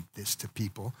teaching this to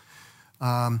people.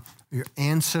 Your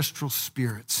ancestral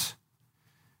spirits,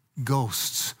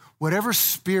 ghosts, whatever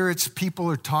spirits people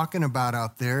are talking about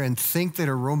out there and think that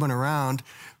are roaming around,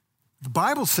 the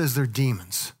Bible says they're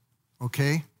demons,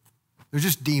 okay? They're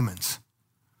just demons.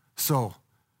 So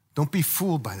don't be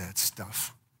fooled by that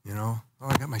stuff, you know? Oh,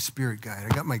 I got my spirit guide.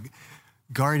 I got my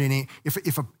guardian angel.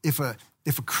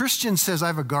 If a Christian says I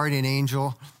have a guardian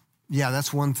angel, yeah,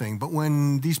 that's one thing. But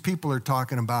when these people are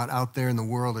talking about out there in the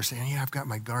world, they're saying, yeah, I've got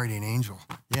my guardian angel.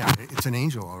 Yeah, it's an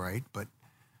angel, all right, but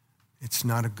it's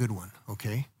not a good one,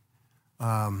 okay?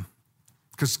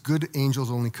 Because good angels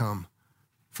only come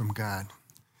from God.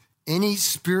 Any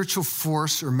spiritual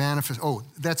force or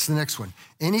that's the next one.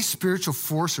 Any spiritual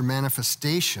force or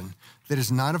manifestation that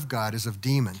is not of God is of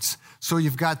demons. So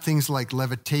you've got things like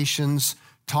levitations,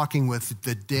 talking with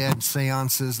the dead,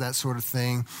 seances, that sort of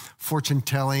thing, fortune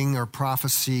telling or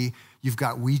prophecy. You've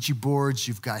got Ouija boards,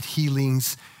 you've got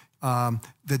healings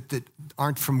that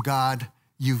aren't from God.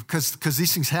 Because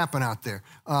these things happen out there.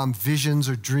 Visions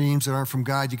or dreams that aren't from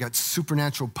God. You got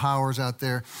supernatural powers out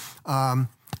there.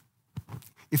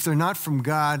 If they're not from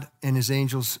God and his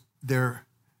angels, they're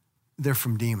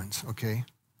from demons, okay?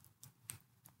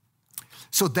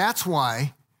 So that's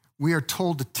why we are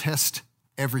told to test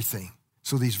everything.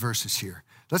 So these verses here.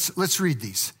 Let's read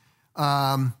these.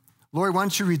 Lori, why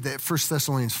don't you read that 1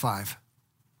 Thessalonians 5.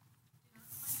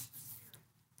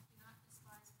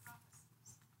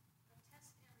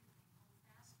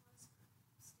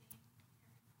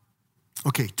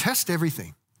 Okay, test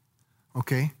everything,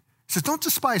 okay? It says don't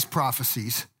despise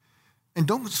prophecies and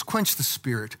don't quench the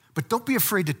spirit, but don't be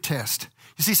afraid to test.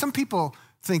 You see, some people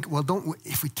think, well,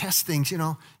 if we test things, you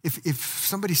know, if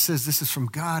somebody says this is from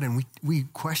God and we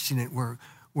question it, we're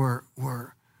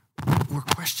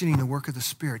questioning the work of the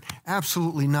Spirit.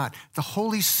 Absolutely not. The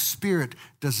Holy Spirit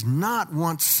does not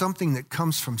want something that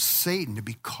comes from Satan to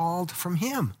be called from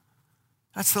him.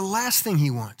 That's the last thing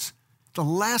he wants. The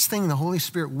last thing the Holy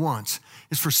Spirit wants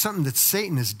is for something that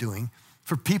Satan is doing,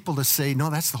 for people to say, no,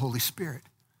 that's the Holy Spirit.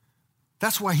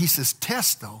 That's why he says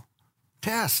test, though.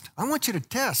 Test. I want you to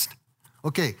test.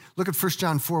 Okay, look at 1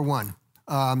 John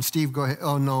 4:1. Steve, go ahead.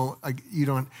 Oh, no, you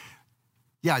don't.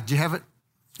 Yeah, do you have it?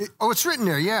 It's written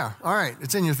there, yeah. All right,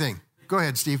 it's in your thing. Go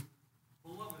ahead, Steve.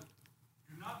 Beloved,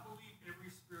 do not believe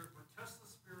every spirit, but test the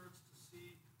spirits to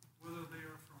see whether they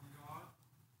are from God.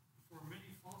 For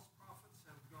many false prophets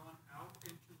have gone out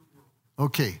into the world.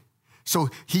 Okay, so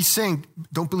he's saying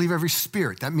don't believe every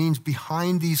spirit. That means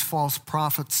behind these false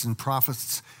prophets and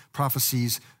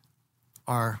prophecies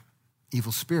are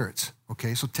evil spirits.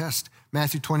 Okay, so test.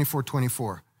 Matthew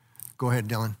 24:24. Go ahead,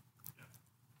 Dylan. For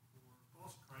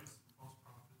false Christs and false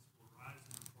prophets will rise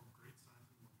and perform great signs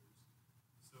and wonders,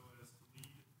 so as to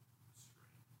lead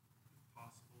astray, if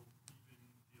possible,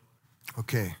 even the elect.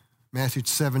 Okay, Matthew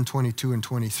 7:22 and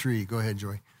 23. Go ahead,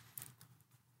 Joy. On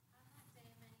that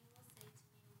day, many will say to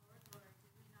me, Lord, Lord,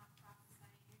 did we not prophesy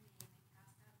in your name and cast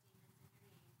out demons in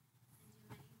your name and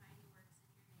do many mighty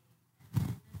works in your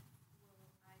name? And then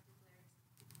will I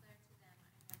declare to them,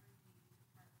 I never knew you, depart from me,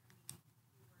 you workers of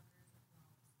lawlessness.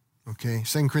 Okay,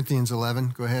 2 Corinthians 11.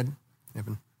 Go ahead,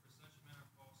 Evan. For such men are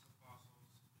false apostles,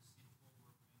 deceitful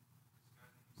workmen,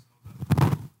 disguising themselves as the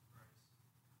apostles of Christ.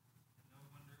 And no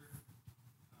wonder, for even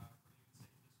Satan disguises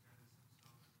himself as the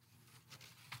angel of light. So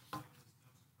it is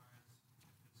no surprise if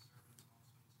his servants also disguise themselves as servants of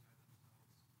righteousness.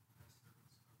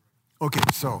 Okay,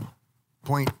 so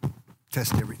point,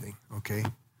 test everything, okay?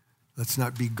 Let's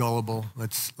not be gullible.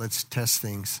 Let's test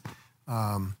things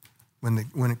when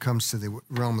it comes to the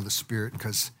realm of the Spirit,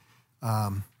 because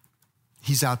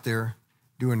he's out there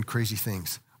doing crazy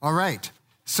things. All right,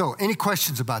 so any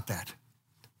questions about that?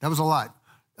 That was a lot.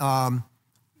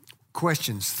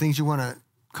 Questions, things you want to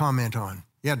comment on?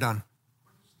 Yeah, Don. It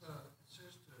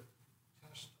says to test them.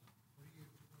 What does that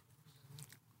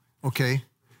mean? Okay.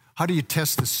 How do you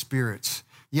test the spirits?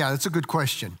 Yeah, that's a good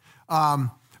question.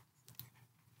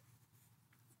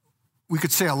 We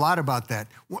could say a lot about that.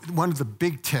 One of the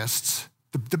big tests,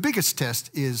 the biggest test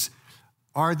is,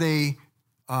 are they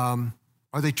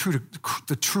Are they true to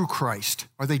the true Christ?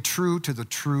 Are they true to the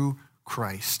true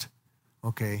Christ?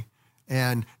 Okay.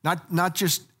 And not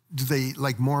just do they,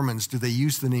 like Mormons, do they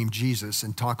use the name Jesus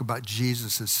and talk about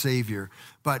Jesus as Savior,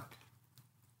 but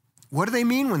what do they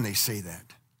mean when they say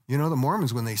that? You know, the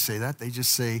Mormons, when they say that, they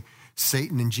just say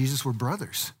Satan and Jesus were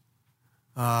brothers.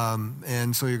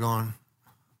 And so you're going,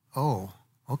 oh,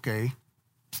 okay.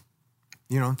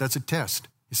 You know, that's a test.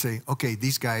 You say, okay,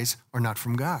 these guys are not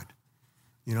from God.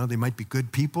 You know, they might be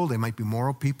good people. They might be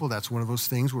moral people. That's one of those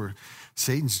things where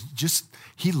Satan's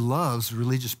he loves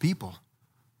religious people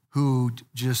who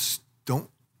just don't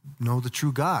know the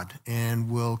true God and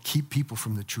will keep people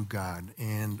from the true God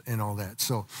and all that.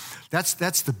 So that's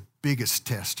the biggest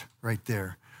test right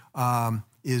there,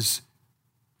 is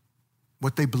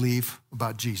what they believe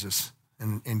about Jesus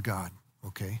and God,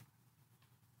 okay?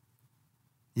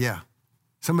 Yeah.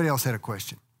 Somebody else had a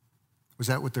question. Was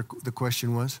that what the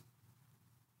question was?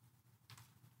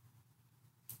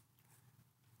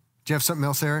 Do you have something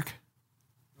else, Eric?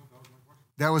 No, that was my question.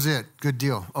 That was it. Good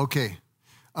deal. Okay.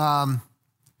 All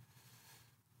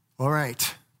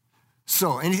right.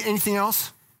 So, anything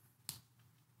else?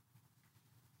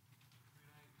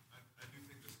 I do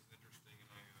think this is interesting, and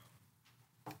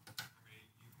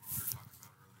even when we were talking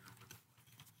about earlier with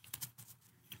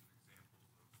using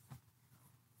examples of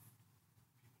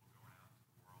people going out into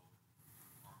the world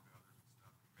and harming others and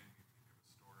stuff, it made me think of a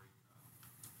story.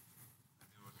 I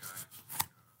knew a guy,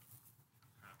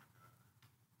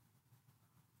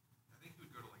 I think he would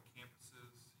go to like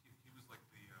campuses. He was like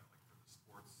the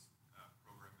sports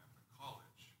program at the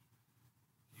college.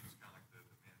 He was kind of like the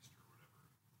minister or whatever.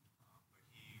 But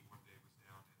he one day was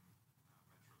down in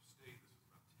Metro State. This was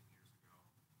about 10 years ago,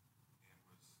 and was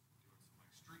doing some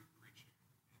like street preaching.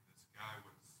 And this guy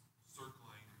was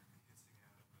circling and hissing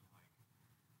at him and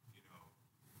like,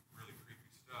 really creepy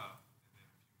stuff. And then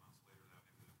a few months later, that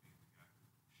ended up being the guy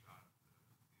who shot the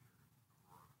theater in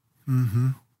Aurora.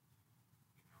 Mm-hmm.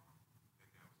 That guy was all sorts of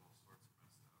messed up for all sorts of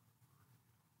reasons.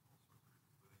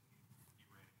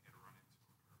 But he had a run into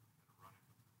him, or had a run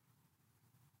in with him.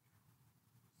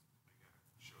 The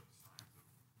guy showed signs of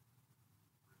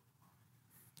real decline.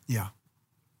 Yeah.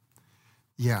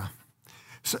 Yeah.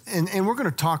 So, and we're going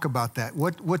to talk about that.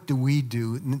 What do we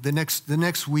do the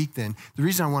next week? Then the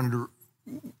reason I wanted to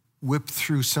whip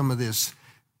through some of this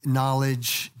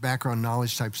background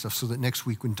knowledge type stuff, so that next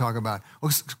week we can talk about,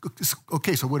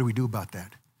 okay, so what do we do about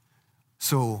that?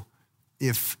 So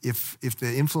if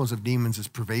the influence of demons is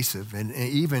pervasive, and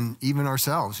even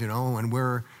ourselves,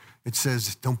 when it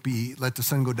says let the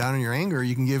sun go down in your anger,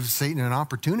 you can give Satan an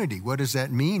opportunity. What does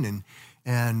that mean?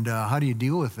 And how do you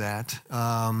deal with that?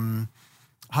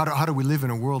 How do we live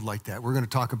in a world like that? We're going to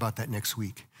talk about that next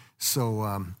week.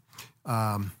 So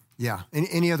yeah.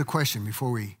 Any other question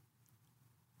before we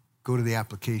go to the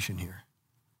application here?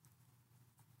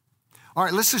 All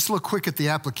right, let's just look quick at the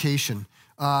application.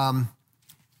 I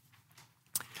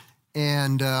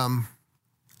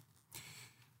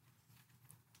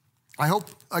hope,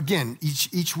 again,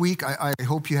 each week, I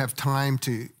hope you have time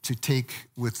to take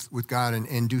with God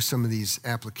and do some of these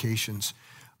applications.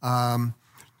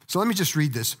 So let me just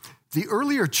read this. The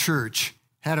earlier church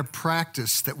had a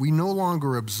practice that we no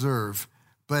longer observe,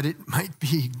 but it might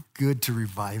be good to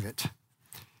revive it.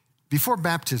 Before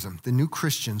baptism, the new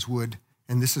Christians would,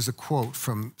 and this is a quote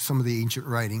from some of the ancient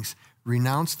writings,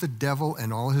 renounce the devil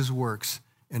and all his works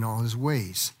and all his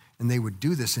ways. And they would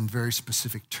do this in very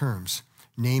specific terms,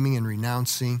 naming and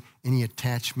renouncing any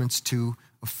attachments to,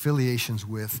 affiliations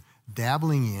with,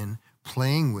 dabbling in,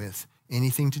 playing with,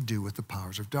 anything to do with the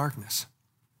powers of darkness.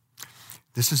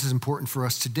 This is as important for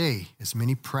us today, as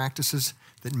many practices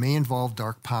that may involve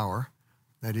dark power,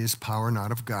 that is, power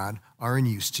not of God, are in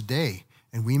use today,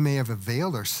 and we may have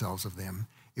availed ourselves of them.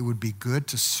 It would be good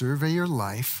to survey your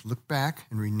life, look back,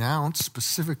 and renounce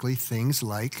specifically things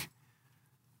like,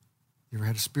 you ever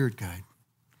had a spirit guide?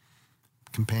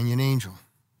 Companion angel?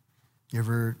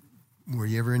 Were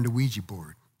you ever into Ouija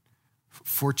board?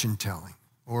 Fortune telling?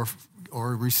 Or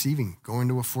receiving, going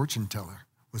to a fortune teller?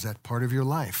 Was that part of your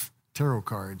life? Tarot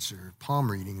cards or palm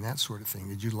reading, that sort of thing.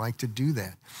 Did you like to do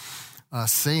that?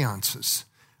 Seances,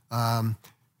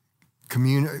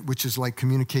 which is like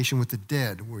communication with the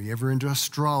dead. Were you ever into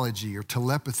astrology or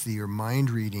telepathy or mind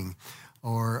reading,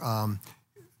 or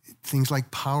things like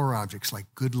power objects like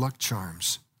good luck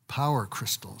charms, power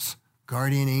crystals,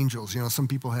 guardian angels? Some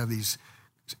people have these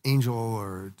angel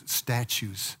or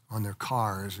statues on their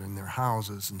cars and their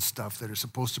houses and stuff that are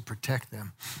supposed to protect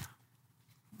them.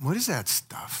 What is that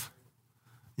stuff?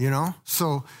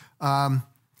 So I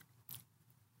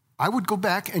would go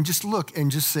back and just look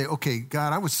and just say, okay,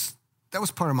 God, I was that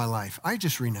was part of my life. I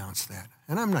just renounced that.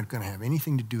 And I'm not going to have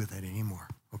anything to do with that anymore,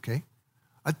 okay?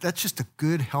 That's just a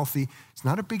good, healthy, it's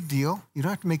not a big deal. You don't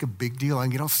have to make a big deal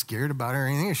and get all scared about it or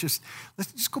anything. It's just,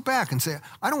 let's just go back and say,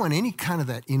 I don't want any kind of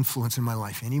that influence in my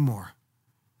life anymore.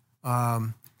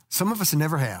 Some of us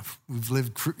never have. We've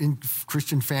lived in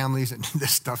Christian families, and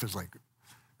this stuff is like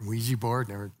Ouija board,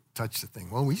 never touched the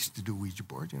thing. Well, we used to do Ouija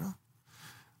board,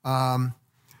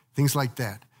 things like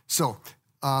that. So,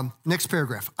 next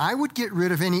paragraph. I would get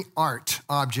rid of any art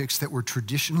objects that were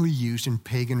traditionally used in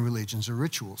pagan religions or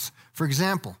rituals. For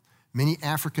example, many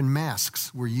African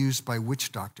masks were used by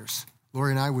witch doctors.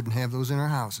 Lori and I wouldn't have those in our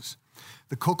houses.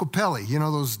 The Kokopelli,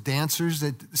 those dancers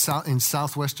that in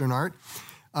Southwestern art,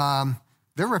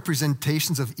 they're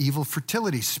representations of evil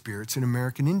fertility spirits in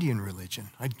American Indian religion.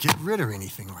 I'd get rid of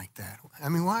anything like that. I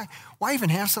mean, why even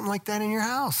have something like that in your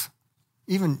house?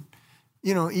 Even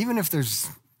if there's,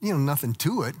 nothing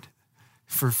to it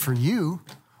for you.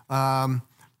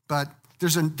 But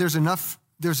there's enough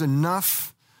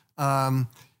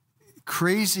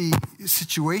crazy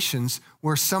situations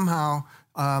where somehow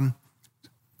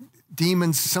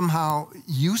demons somehow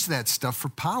use that stuff for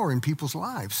power in people's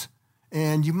lives.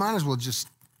 And you might as well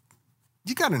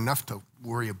you got enough to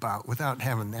worry about without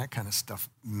having that kind of stuff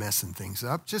messing things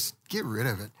up. Just get rid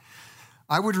of it.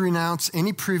 I would renounce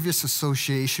any previous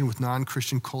association with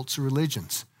non-Christian cults or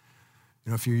religions.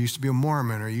 If you used to be a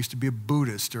Mormon or used to be a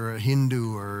Buddhist or a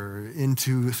Hindu or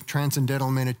into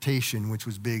transcendental meditation, which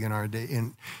was big in our day,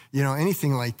 and,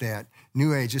 anything like that,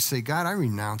 New Age, just say, God, I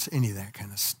renounce any of that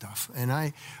kind of stuff. And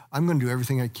I'm going to do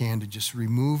everything I can to just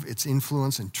remove its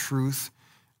influence and truth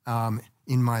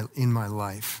in my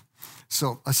life.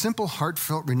 So a simple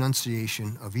heartfelt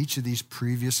renunciation of each of these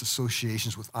previous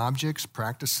associations with objects,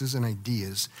 practices, and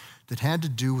ideas that had to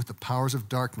do with the powers of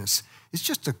darkness is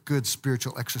just a good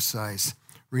spiritual exercise.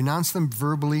 Renounce them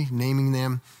verbally, naming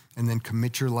them, and then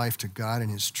commit your life to God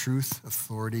and his truth,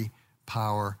 authority,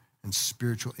 power, and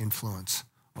spiritual influence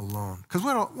alone. Because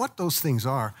what those things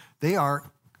are, they are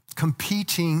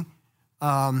competing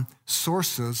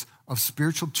sources of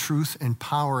spiritual truth and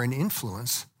power and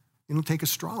influence. Take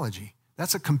astrology.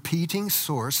 That's a competing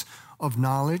source of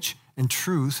knowledge and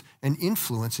truth and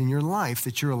influence in your life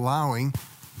that you're allowing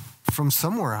from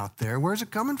somewhere out there. Where's it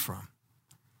coming from?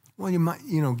 Well, you might,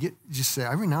 just say,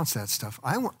 I renounce that stuff.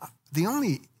 The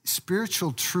only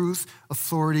spiritual truth,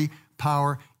 authority,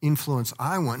 power, influence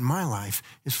I want in my life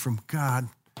is from God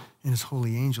and his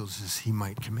holy angels as he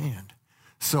might command.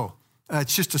 So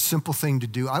it's just a simple thing to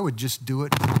do. I would just do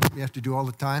it. You have to do all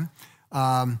the time.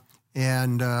 But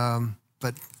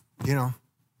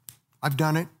I've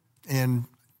done it, and,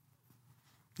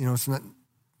 it's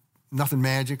nothing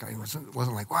magic. It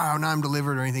wasn't like, wow, now I'm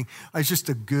delivered or anything. It's just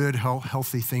a good,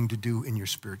 healthy thing to do in your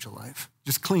spiritual life.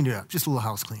 Just clean it up, just a little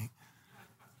house cleaning. I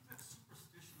think that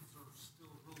superstitions are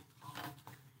still really common.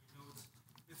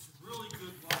 It's really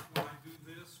good luck when I do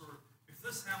this, or if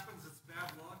this happens, it's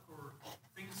bad luck, or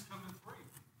things come in three.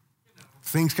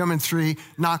 Things come in three,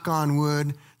 knock on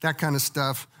wood, that kind of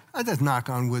stuff. That's knock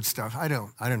on wood stuff. I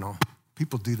don't know.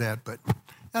 People do that, but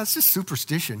it's just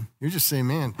superstition. You're just saying,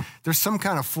 man, there's some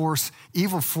kind of force,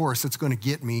 evil force that's going to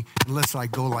get me unless I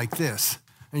go like this.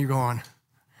 And you're going,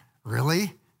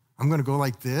 really? I'm going to go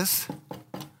like this?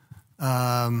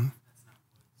 Yeah,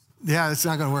 it's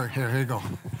not going to work. Here you go.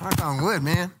 Knock on wood,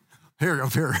 man. Here.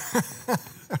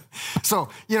 So,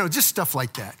 just stuff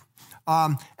like that.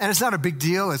 And it's not a big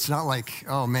deal. It's not like,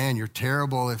 oh man, you're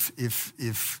terrible if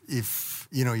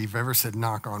you've ever said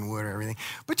knock on wood or everything.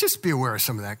 But just be aware of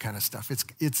some of that kind of stuff. It's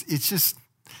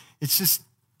just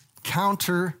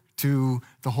counter to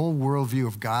the whole worldview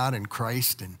of God and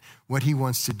Christ and what he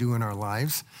wants to do in our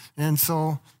lives. And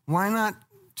so why not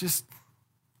just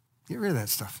get rid of that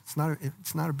stuff? It's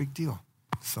not a big deal.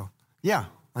 So yeah,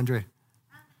 Andre.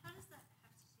 How does that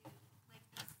have to do, like,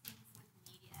 these things with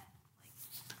media?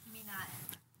 Like, you may not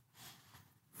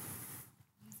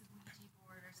use a Ouija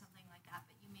board or something like that,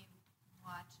 but you may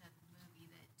watch a movie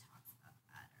that talks about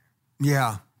that, or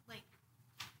Yeah. like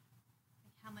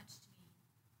how much do we?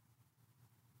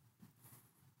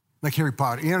 Like Harry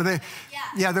Potter.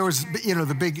 There was,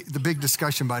 the big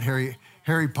discussion about Harry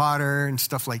Potter and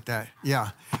stuff like that. Yeah.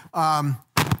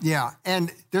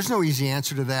 And there's no easy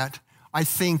answer to that. I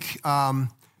think I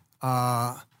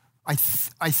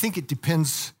think it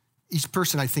depends. Each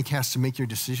person, I think, has to make your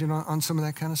decision on some of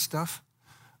that kind of stuff.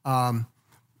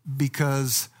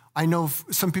 Because I know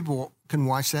some people can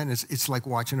watch that, and it's like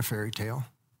watching a fairy tale.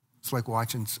 It's like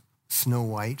watching Snow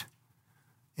White.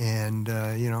 And,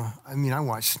 I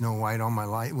watched Snow White all my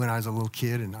life when I was a little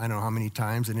kid, and I don't know how many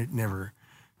times, and it never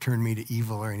turned me to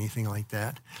evil or anything like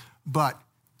that. But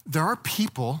there are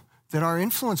people that are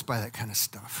influenced by that kind of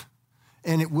stuff.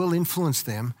 And it will influence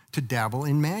them to dabble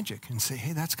in magic and say,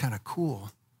 hey, that's kind of cool.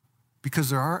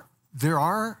 Because there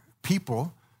are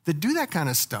people that do that kind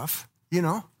of stuff,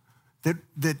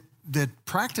 that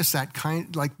practice that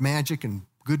kind, like magic and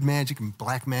good magic and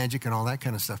black magic and all that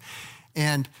kind of stuff.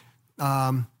 And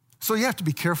so you have to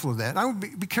be careful of that. I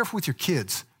would be careful with your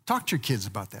kids. Talk to your kids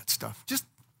about that stuff. Just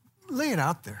lay it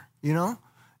out there,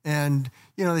 And,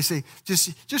 they say,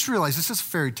 just realize this is a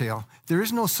fairy tale. There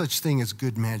is no such thing as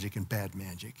good magic and bad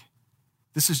magic.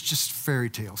 This is just fairy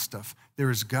tale stuff.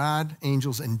 There is God,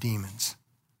 angels, and demons.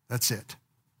 That's it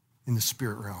in the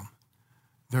spirit realm.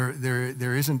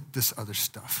 There isn't this other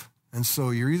stuff. And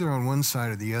so you're either on one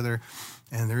side or the other,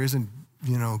 and there isn't,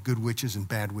 good witches and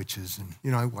bad witches.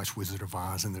 And, I watched Wizard of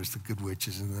Oz, and there's the good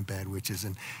witches and the bad witches.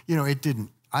 And,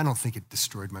 I don't think it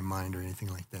destroyed my mind or anything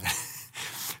like that.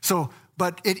 So,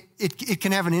 but it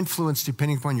can have an influence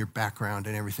depending upon your background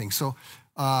and everything. So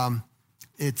I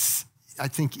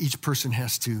think each person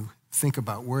has to think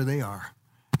about where they are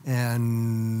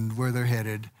and where they're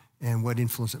headed and what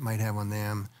influence it might have on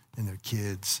them and their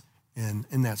kids and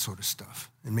that sort of stuff,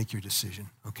 and make your decision,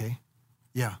 okay?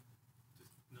 Yeah.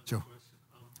 Another Joe. question.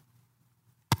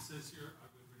 It says here, I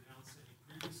would renounce any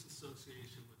previous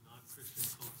association with non-Christian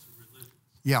cults or religions.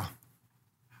 Yeah.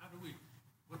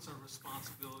 What's our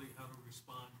responsibility? How to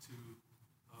respond to,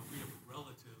 we have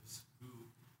relatives who,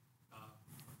 a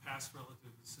past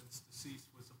relative since deceased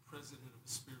was a president of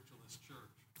a spiritualist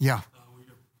church. Yeah. We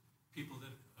have people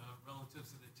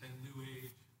relatives that attend New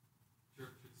Age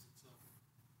churches and stuff.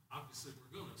 Obviously,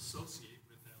 we're going to associate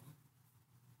with them,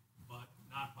 but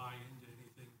not buy into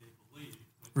anything they believe.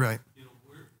 But, Right.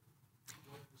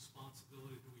 What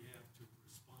responsibility do we have to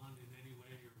respond in any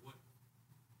way, or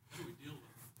how do we deal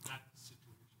with that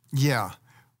situation? Yeah.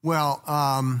 Well,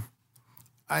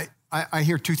 I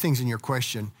hear two things in your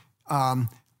question.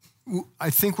 I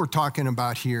think we're talking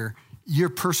about here your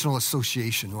personal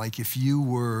association. Like if you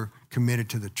were committed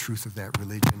to the truth of that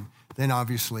religion, then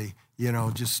obviously,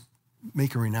 just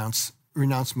make a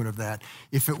renouncement of that.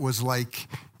 If it was like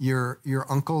your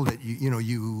uncle that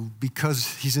you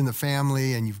because he's in the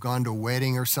family and you've gone to a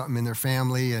wedding or something in their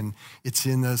family and it's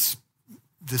in this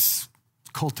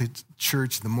cultic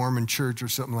church, the Mormon church or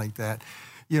something like that,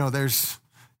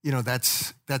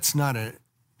 that's not an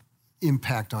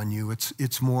impact on you.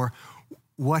 It's more,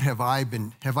 what have I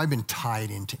been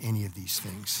tied into any of these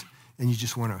things? And you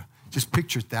just want to just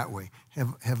picture it that way.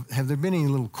 Have there been any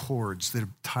little cords that have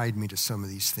tied me to some of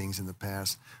these things in the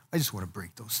past? I just want to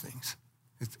break those things.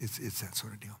 It's that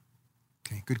sort of deal.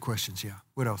 Okay, good questions, yeah.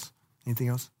 What else? Anything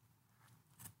else?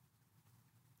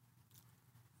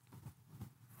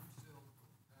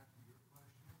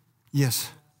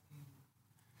 Yes.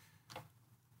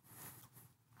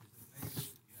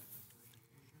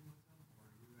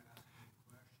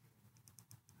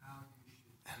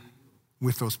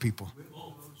 With those people.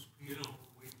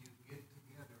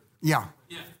 Yeah.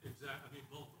 Yeah, exactly. I mean,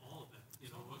 all of that.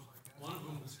 One of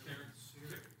them was carrying.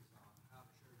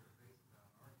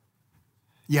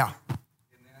 Yeah.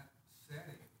 In that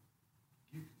setting,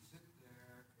 you can sit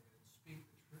there and speak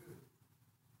the truth,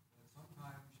 but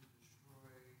sometimes you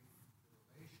destroy the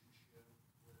relationship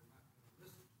where they're not going to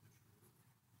listen to the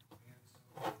truth. And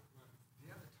so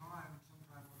the other time,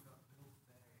 sometime look up Bill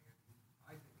Fay, and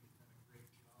I think he's done a great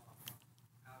job on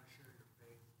how to share your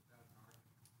faith without an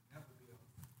argument. That would be a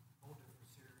whole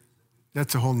different series that we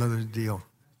That's a whole nother deal.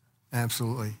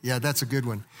 Absolutely. Yeah, that's a good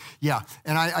one. Yeah,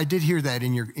 and I did hear that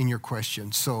in your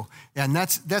question. So, and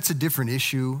that's a different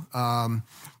issue.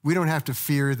 We don't have to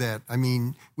fear that. I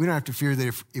mean, we don't have to fear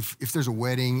that if there's a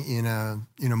wedding in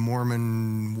a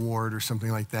Mormon ward or something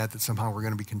like that somehow we're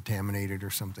going to be contaminated or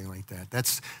something like that.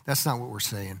 That's not what we're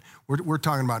saying. We're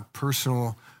talking about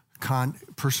personal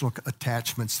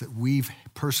attachments that we've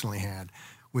personally had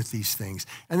with these things.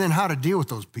 And then how to deal with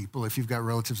those people if you've got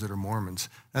relatives that are Mormons.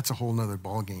 That's a whole nother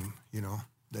ballgame,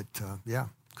 that,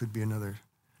 could be another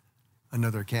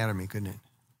academy, couldn't it?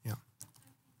 Yeah.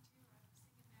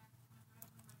 When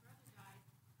my brother died,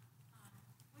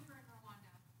 we were in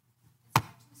Rwanda, and so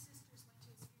my two sisters went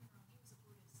to his funeral. He was a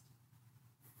Buddhist,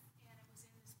 and it was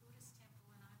in this Buddhist temple,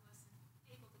 and I wasn't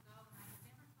able to go, and I had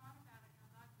never thought about it,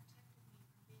 how God protected me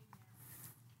from being there,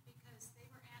 because they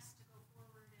were asked to go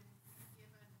forward and give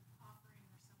an offering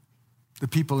or something. The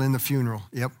people in the funeral.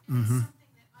 Yep. And it's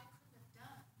something that I couldn't have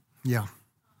done. Yeah. And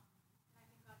I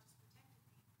think God just protected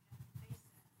me from having to face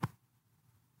that.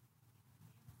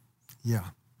 Yeah.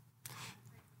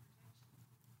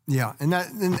 Yeah,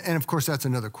 and of course that's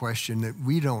another question that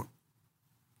we don't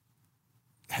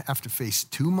have to face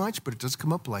too much, but it does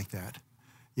come up like that.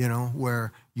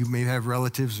 where you may have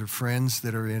relatives or friends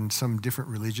that are in some different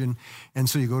religion. And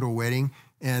so you go to a wedding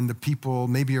and the people,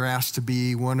 maybe you're asked to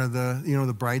be one of the,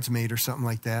 the bridesmaid or something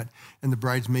like that. And the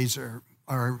bridesmaids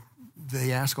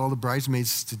they ask all the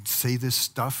bridesmaids to say this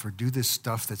stuff or do this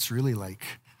stuff that's really like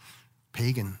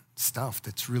pagan stuff,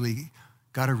 that's really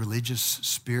got a religious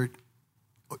spirit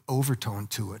overtone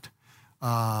to it.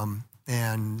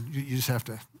 And you just have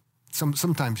to,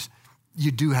 sometimes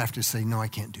you do have to say, no, I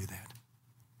can't do that.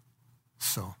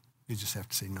 So you just have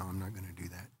to say, no, I'm not going to do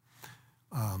that.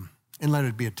 And let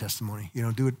it be a testimony.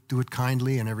 Do it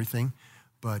kindly and everything.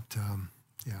 But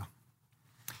yeah.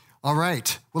 All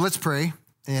right. Well, let's pray.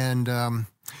 And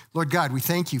Lord God, we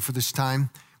thank you for this time.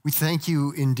 We thank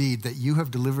you indeed that you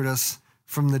have delivered us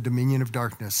from the dominion of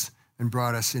darkness and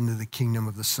brought us into the kingdom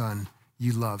of the Son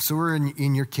you love. So we're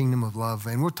in your kingdom of love.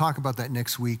 And we'll talk about that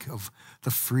next week, of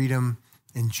the freedom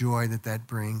and joy that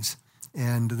brings.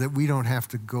 And that we don't have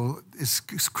to go, as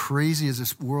crazy as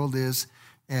this world is,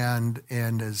 and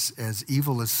as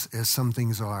evil as some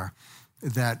things are,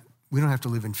 that we don't have to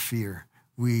live in fear.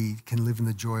 We can live in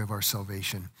the joy of our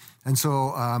salvation. And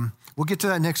so we'll get to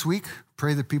that next week.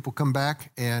 Pray that people come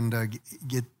back and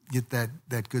get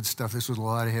that good stuff. This was a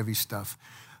lot of heavy stuff.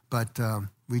 But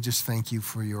we just thank you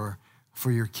for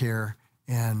your care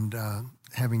and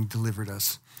having delivered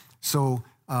us. So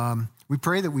we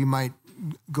pray that we might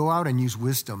go out and use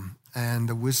wisdom and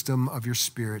the wisdom of your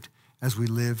Spirit as we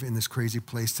live in this crazy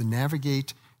place to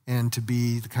navigate and to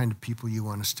be the kind of people you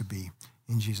want us to be.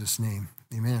 In Jesus' name,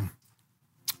 amen.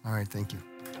 All right, thank you.